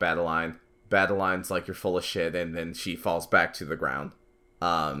confrontation with Badeline. Badeline's like, you're full of shit, and then she falls back to the ground.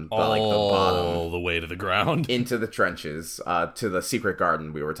 Like the bottom. All the way to the ground. Into the trenches, to the secret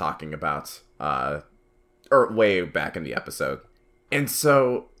garden we were talking about, or way back in the episode. And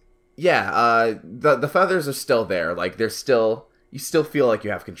so, yeah, the feathers are still there. Like, you still feel like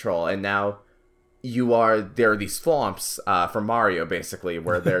you have control, and now there are these thwomps, from Mario, basically,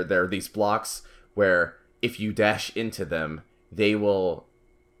 where there are these blocks where if you dash into them, they will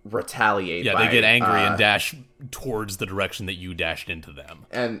retaliate. Yeah, they get angry and dash towards the direction that you dashed into them.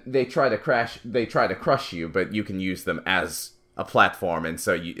 And they try to crush you, but you can use them as a platform, and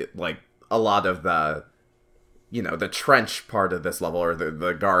so you like a lot of the the trench part of this level, or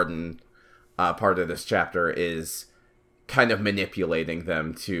the garden part of this chapter, is kind of manipulating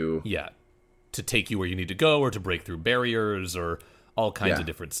them to take you where you need to go, or to break through barriers, or all kinds of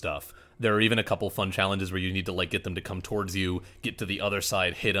different stuff. There are even a couple fun challenges where you need to like get them to come towards you, get to the other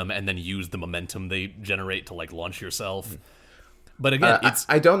side, hit them, and then use the momentum they generate to like launch yourself. But again,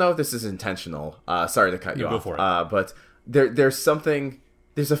 I don't know if this is intentional. Sorry to cut you off. Go for it. But there's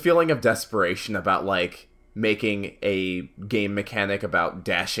a feeling of desperation about like making a game mechanic about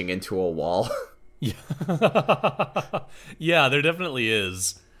dashing into a wall. Yeah, there definitely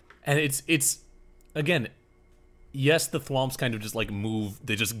is. And it's again, yes, the thwomps kind of just like move,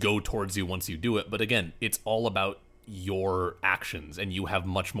 they just go towards you once you do it, but again, it's all about your actions, and you have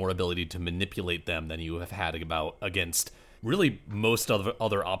much more ability to manipulate them than you have had against really most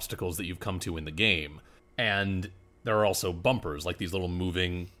other obstacles that you've come to in the game. And there are also bumpers, like these little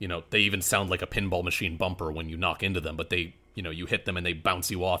moving, they even sound like a pinball machine bumper when you knock into them, but they, you hit them and they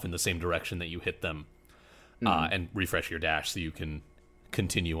bounce you off in the same direction that you hit them, and refresh your dash so you can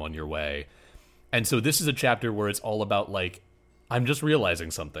continue on your way. And so this is a chapter where it's all about, like, I'm just realizing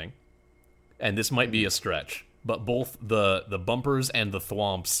something, and this might be a stretch, but both the bumpers and the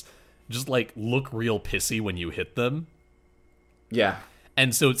thwomps just, like, look real pissy when you hit them. Yeah.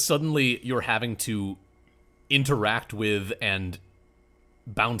 And so suddenly you're having to interact with and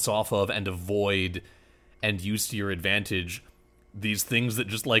bounce off of and avoid and use to your advantage these things that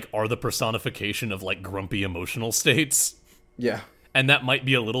just, like, are the personification of, like, grumpy emotional states. Yeah. And that might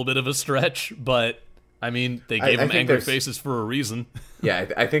be a little bit of a stretch, but, I mean, they gave them angry faces for a reason. Yeah,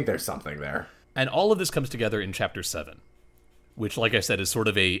 I think there's something there. And all of this comes together in Chapter 7, which, like I said, is sort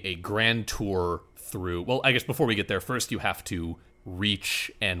of a grand tour through... Well, I guess before we get there, first you have to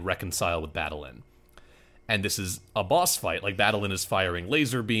reach and reconcile with Badeline. And this is a boss fight. Like, Badeline is firing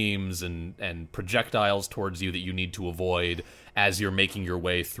laser beams and projectiles towards you that you need to avoid as you're making your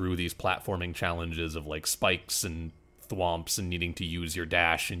way through these platforming challenges of, like, spikes and thwomps and needing to use your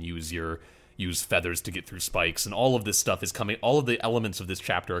dash and use feathers to get through spikes, and all of this stuff is coming, all of the elements of this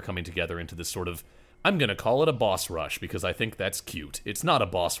chapter are coming together into this sort of, I'm gonna call it a boss rush because I think that's cute. It's not a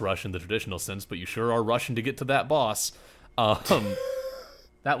boss rush in the traditional sense, but you sure are rushing to get to that boss.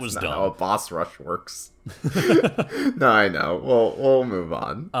 That was dumb. How a boss rush works. No, I know. We'll move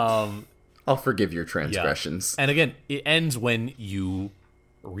on. I'll forgive your transgressions. Yeah. And again, it ends when you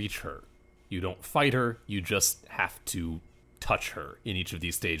reach her. You don't fight her, you just have to touch her in each of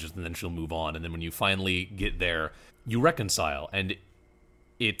these stages, and then she'll move on. And then when you finally get there, you reconcile, and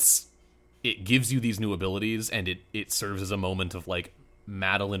it gives you these new abilities, and it serves as a moment of, like,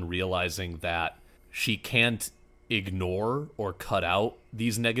 Madeline realizing that she can't ignore or cut out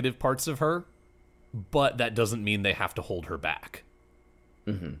these negative parts of her, but that doesn't mean they have to hold her back.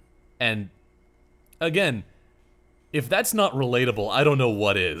 Mm-hmm. And again, if that's not relatable, I don't know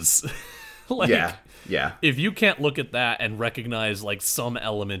what is. Like, yeah. If you can't look at that and recognize, like, some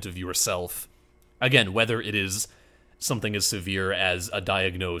element of yourself, again, whether it is something as severe as a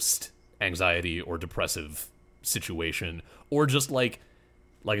diagnosed anxiety or depressive situation, or just like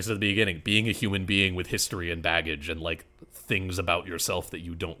I said at the beginning, being a human being with history and baggage and, like, things about yourself that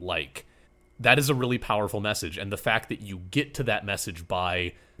you don't like, that is a really powerful message. And the fact that you get to that message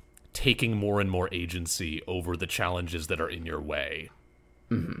by taking more and more agency over the challenges that are in your way,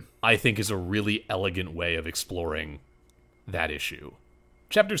 I think is a really elegant way of exploring that issue.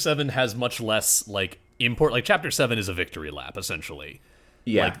 Chapter 7 has much less, like, import. Like, Chapter 7 is a victory lap, essentially.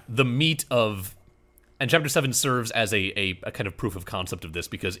 Yeah. Like, the meat of... And Chapter 7 serves as a kind of proof of concept of this,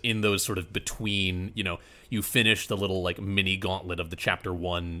 because in those sort of between, you know, you finish the little, like, mini gauntlet of the Chapter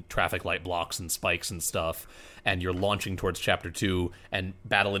 1 traffic light blocks and spikes and stuff, and you're launching towards Chapter 2, and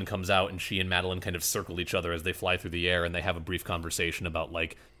Madeline comes out, and she and Madeline kind of circle each other as they fly through the air, and they have a brief conversation about,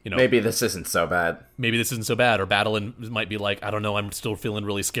 like, you know... Maybe this isn't so bad. Or Madeline might be like, I don't know, I'm still feeling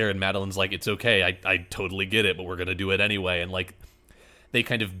really scared, and Madeline's like, it's okay, I totally get it, but we're gonna do it anyway, and, like, they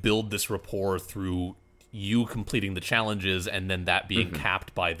kind of build this rapport through you completing the challenges and then that being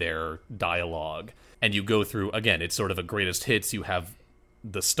capped by their dialogue. And you go through, again, it's sort of a greatest hits. You have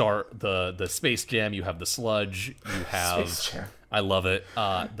the Space Jam, you have the sludge, you have Space Jam. I love it,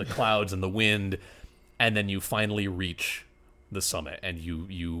 the clouds and the wind, and then you finally reach the summit, and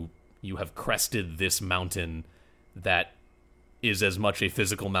you have crested this mountain that is as much a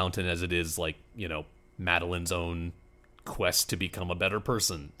physical mountain as it is, like, you know, Madeline's own quest to become a better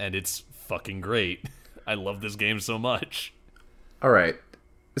person, and it's fucking great. I love this game so much. All right.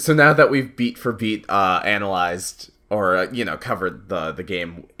 So now that we've beat for beat analyzed or, you know, covered the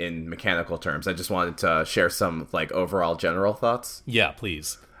game in mechanical terms, I just wanted to share some, like, overall general thoughts. Yeah,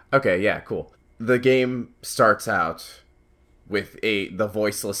 please. Okay, yeah, cool. The game starts out with the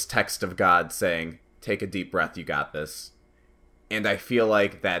voiceless text of God saying, take a deep breath, you got this. And I feel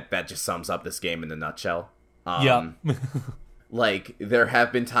like that just sums up this game in a nutshell. Yeah. Like, there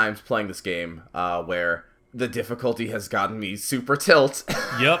have been times playing this game where the difficulty has gotten me super tilt.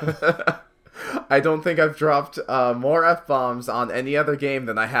 Yep. I don't think I've dropped more F-bombs on any other game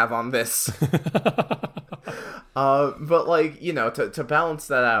than I have on this. But, like, you know, to balance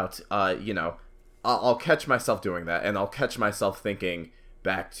that out, you know, I'll catch myself doing that, and I'll catch myself thinking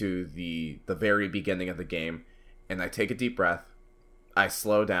back to the very beginning of the game, and I take a deep breath. I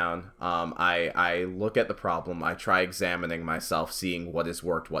slow down, I look at the problem, I try examining myself, seeing what has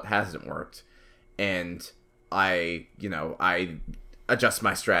worked, what hasn't worked, and I adjust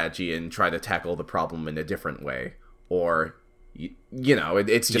my strategy and try to tackle the problem in a different way. Or, you know,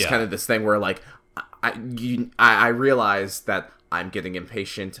 it's just kind of this thing where, like, I realize that I'm getting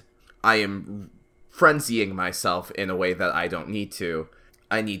impatient, I am frenzying myself in a way that I don't need to.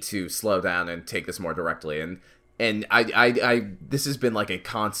 I need to slow down and take this more directly, and I this has been like a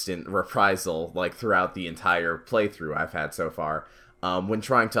constant reprisal, like, throughout the entire playthrough I've had so far. When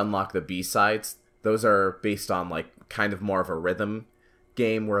trying to unlock the B-sides, those are based on, like, kind of more of a rhythm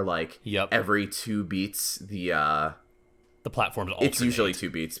game where, like, every 2 beats, the platforms alternate. It's usually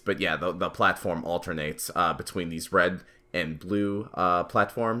 2 beats, but yeah, the platform alternates between these red and blue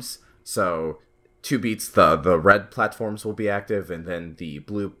platforms. So 2 beats, the red platforms will be active, and then the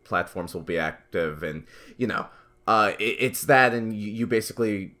blue platforms will be active, and, you know, it's that, and you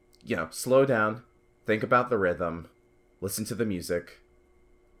basically, you know, slow down, think about the rhythm, listen to the music,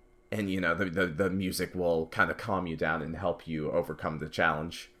 and, you know, the music will kind of calm you down and help you overcome the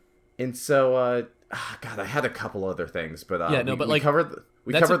challenge. And so, God, I had a couple other things, but we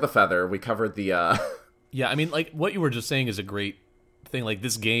covered the feather, we covered the Yeah, I mean, like, what you were just saying is a great thing. Like,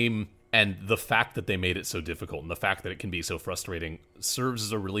 this game, and the fact that they made it so difficult, and the fact that it can be so frustrating, serves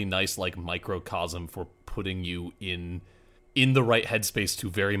as a really nice, like, microcosm for putting you in the right headspace to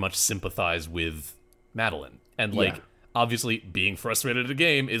very much sympathize with Madeline. And, like, obviously, being frustrated at a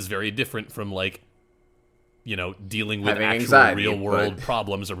game is very different from, like, you know, dealing with actual real-world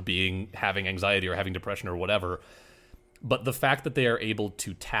problems, or having anxiety or having depression or whatever. But the fact that they are able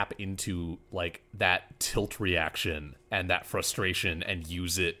to tap into, like, that tilt reaction and that frustration and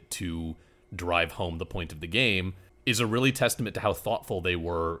use it to drive home the point of the game is a really testament to how thoughtful they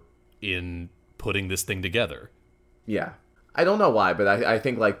were in putting this thing together. Yeah. I don't know why, but I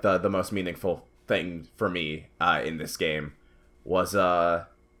think, like, the most meaningful thing for me in this game was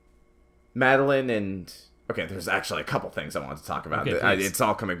Madeline and... Okay, there's actually a couple things I wanted to talk about. Okay, it's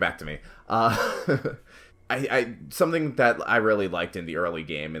all coming back to me. I something that I really liked in the early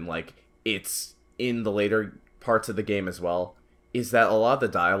game, and, like, it's in the later parts of the game as well, is that a lot of the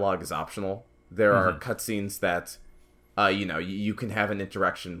dialogue is optional. There are cutscenes that, you know, you can have an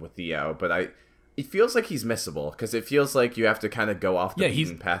interaction with Theo, but it feels like he's missable, because it feels like you have to kind of go off the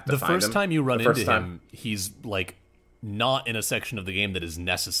beaten path to find him. The first time you run into him, he's, like, not in a section of the game that is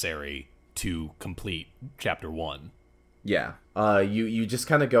necessary to complete Chapter 1. Yeah. You just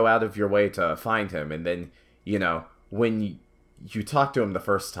kind of go out of your way to find him, and then, you know, when you talk to him the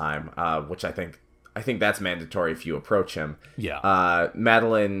first time, which I think that's mandatory if you approach him. Yeah.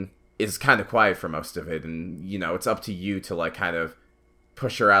 Madeline is kind of quiet for most of it, and it's up to you to like kind of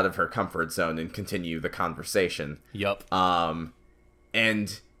push her out of her comfort zone and continue the conversation. Yep.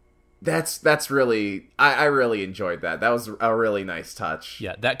 And that's really I really enjoyed that. That was a really nice touch.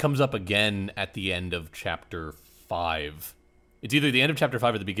 Yeah, that comes up again at the end of chapter 5. It's either the end of chapter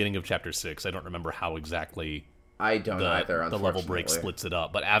 5 or the beginning of chapter 6. I don't remember how exactly I don't either, the level break splits it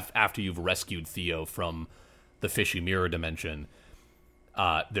up. But after you've rescued Theo from the fishy mirror dimension,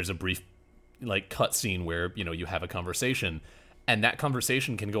 there's a brief like cutscene where you have a conversation, and that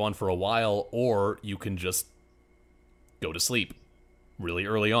conversation can go on for a while, or you can just go to sleep really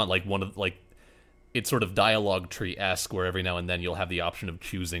early on. It's sort of dialogue tree-esque, where every now and then you'll have the option of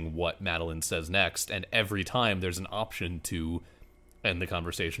choosing what Madeline says next, and every time there's an option to end the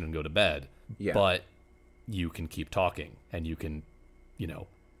conversation and go to bed. Yeah. But you can keep talking, and you can,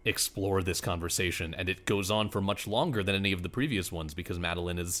 explore this conversation, and it goes on for much longer than any of the previous ones because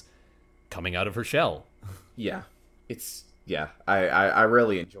Madeline is coming out of her shell. Yeah. I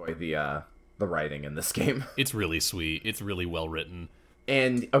really enjoy the writing in this game. It's really sweet. It's really well written.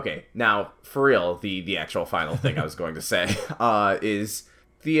 And okay, now for real, the actual final thing I was going to say is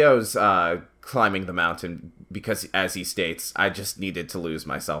Theo's climbing the mountain because, as he states, I just needed to lose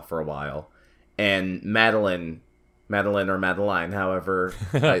myself for a while. And Madeline or Madeline, however,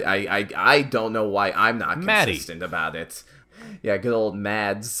 I don't know why I'm not consistent about it. Yeah, good old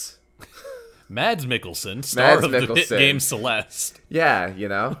Mads. Mads Mikkelsen, star of the hit game Celeste. Yeah,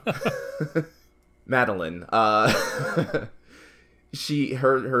 Madeline. Her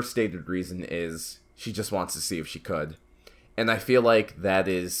stated reason is she just wants to see if she could. And I feel like that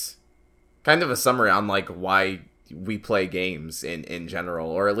is kind of a summary on like why we play games in general,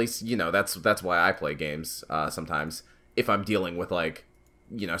 or at least, that's why I play games sometimes. If I'm dealing with like,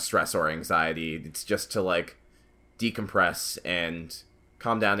 stress or anxiety, it's just to like decompress and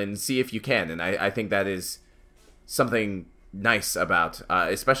calm down and see if you can. And I think that is something nice about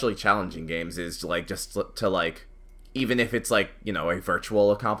especially challenging games, is like just to like, even if it's like, a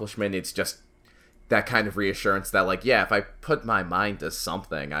virtual accomplishment, it's just that kind of reassurance that like, yeah, if I put my mind to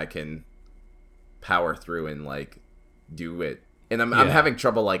something, I can power through and like do it. And I'm having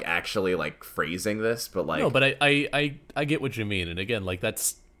trouble like actually like phrasing this, but like, no, but I get what you mean. And again, like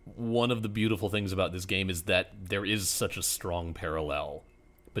that's one of the beautiful things about this game, is that there is such a strong parallel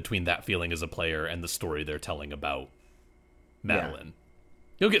between that feeling as a player and the story they're telling about Madeline. Yeah.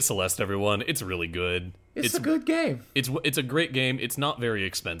 You'll get Celeste, everyone. It's really good. It's a good game. It's a great game. It's not very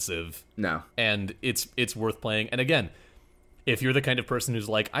expensive. No. And it's worth playing. And again, if you're the kind of person who's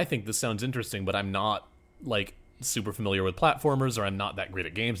like, I think this sounds interesting, but I'm not like super familiar with platformers, or I'm not that great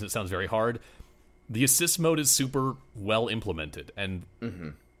at games and it sounds very hard, the assist mode is super well implemented. And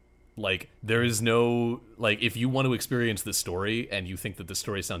like there is no, like, if you want to experience this story and you think that this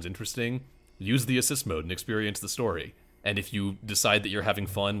story sounds interesting, use the assist mode and experience the story. And if you decide that you're having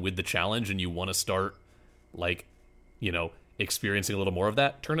fun with the challenge and you want to start, like, experiencing a little more of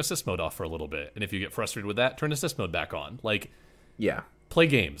that, turn assist mode off for a little bit. And if you get frustrated with that, turn assist mode back on. Like, yeah, play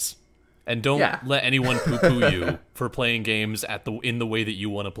games. And don't let anyone poo-poo you for playing games in the way that you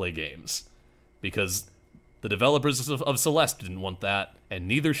want to play games. Because the developers of Celeste didn't want that, and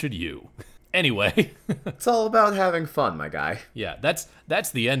neither should you. Anyway. It's all about having fun, my guy. Yeah, that's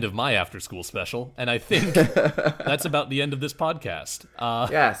the end of my after-school special, and I think that's about the end of this podcast.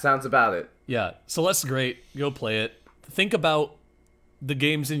 Yeah, sounds about it. Yeah, Celeste's great. Go play it. Think about the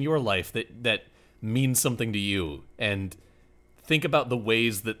games in your life that mean something to you, and think about the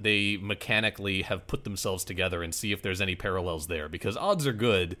ways that they mechanically have put themselves together and see if there's any parallels there, because odds are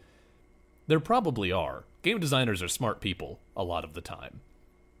good there probably are. Game designers are smart people a lot of the time.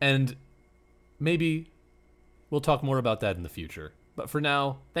 And maybe we'll talk more about that in the future. But for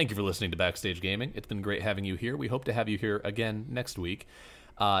now, thank you for listening to Backstage Gaming. It's been great having you here. We hope to have you here again next week.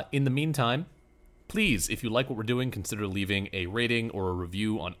 In the meantime, please, if you like what we're doing, consider leaving a rating or a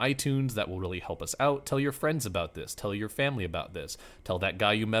review on iTunes. That will really help us out. Tell your friends about this. Tell your family about this. Tell that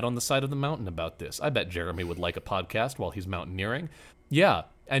guy you met on the side of the mountain about this. I bet Jeremy would like a podcast while he's mountaineering. Yeah,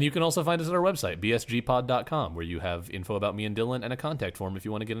 and you can also find us at our website, bsgpod.com, where you have info about me and Dylan and a contact form if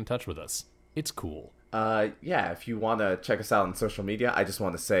you want to get in touch with us. It's cool. Yeah, if you want to check us out on social media, I just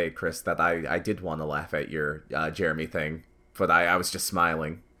want to say, Chris, that I did want to laugh at your Jeremy thing, but I was just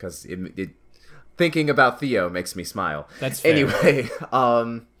smiling, because it thinking about Theo makes me smile. That's fair. Anyway,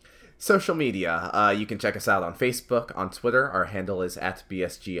 social media, you can check us out on Facebook, on Twitter. Our handle is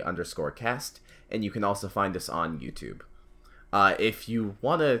 @BSG_cast, and you can also find us on YouTube. If you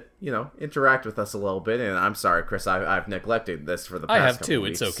want to, interact with us a little bit, and I'm sorry, Chris, I've neglected this for the past I have couple too.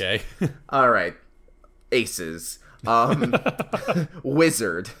 weeks. It's okay. All right. Aces.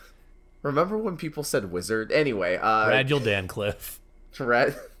 Wizard. Remember when people said wizard? Anyway. Radial Dancliff.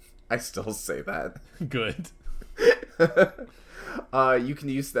 I still say that. Good. You can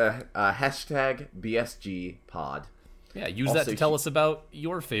use the hashtag BSGpod. Yeah, use that to tell us about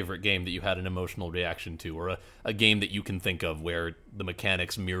your favorite game that you had an emotional reaction to, or a game that you can think of where the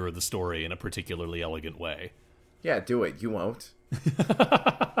mechanics mirror the story in a particularly elegant way. Yeah, do it. You won't.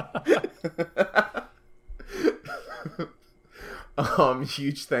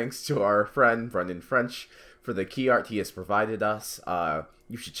 Huge thanks to our friend Brendan French for the key art he has provided us.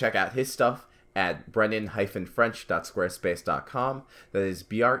 You should check out his stuff at brennan-french.squarespace.com. That is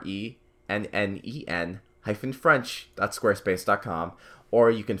BRENNEN-French.squarespace.com.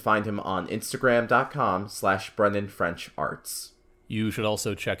 Or you can find him on Instagram.com/BrennanFrenchArts. You should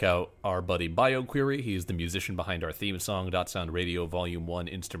also check out our buddy BioQuery. He's the musician behind our theme song, Dot Sound Radio Volume 1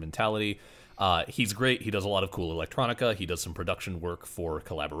 Instrumentality. He's great. He does a lot of cool electronica. He does some production work for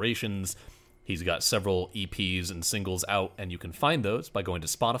collaborations. He's got several EPs and singles out, and you can find those by going to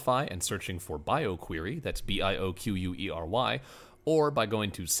Spotify and searching for BioQuery. That's BIOQUERY. Or by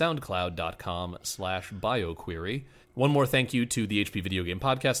going to soundcloud.com/BioQuery. One more thank you to the HP Video Game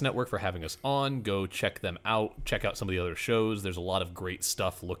Podcast Network for having us on. Go check them out. Check out some of the other shows. There's a lot of great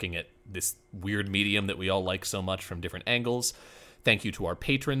stuff looking at this weird medium that we all like so much from different angles. Thank you to our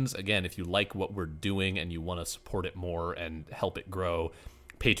patrons. Again, if you like what we're doing and you want to support it more and help it grow,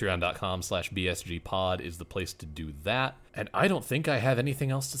 patreon.com/BSGpod is the place to do that. And I don't think I have anything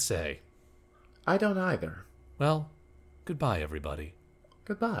else to say. I don't either. Well, goodbye, everybody.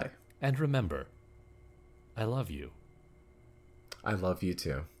 Goodbye. And remember, I love you. I love you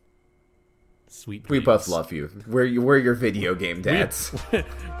too. Sweet dreams. We both love you. We're your video game dads.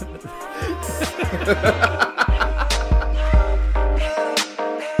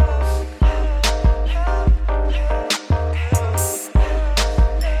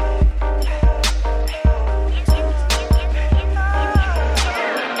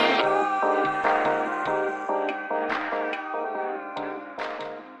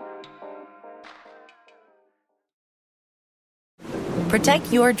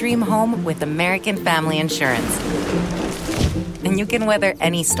 Protect your dream home with American Family Insurance. And you can weather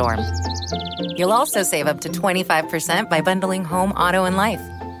any storm. You'll also save up to 25% by bundling home, auto, and life.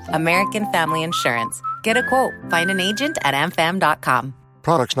 American Family Insurance. Get a quote. Find an agent at amfam.com.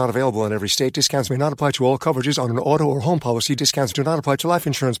 Products not available in every state. Discounts may not apply to all coverages on an auto or home policy. Discounts do not apply to life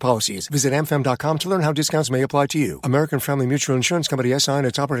insurance policies. Visit amfam.com to learn how discounts may apply to you. American Family Mutual Insurance Company, SI, and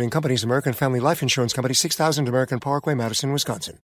its operating companies, American Family Life Insurance Company, 6000 American Parkway, Madison, Wisconsin.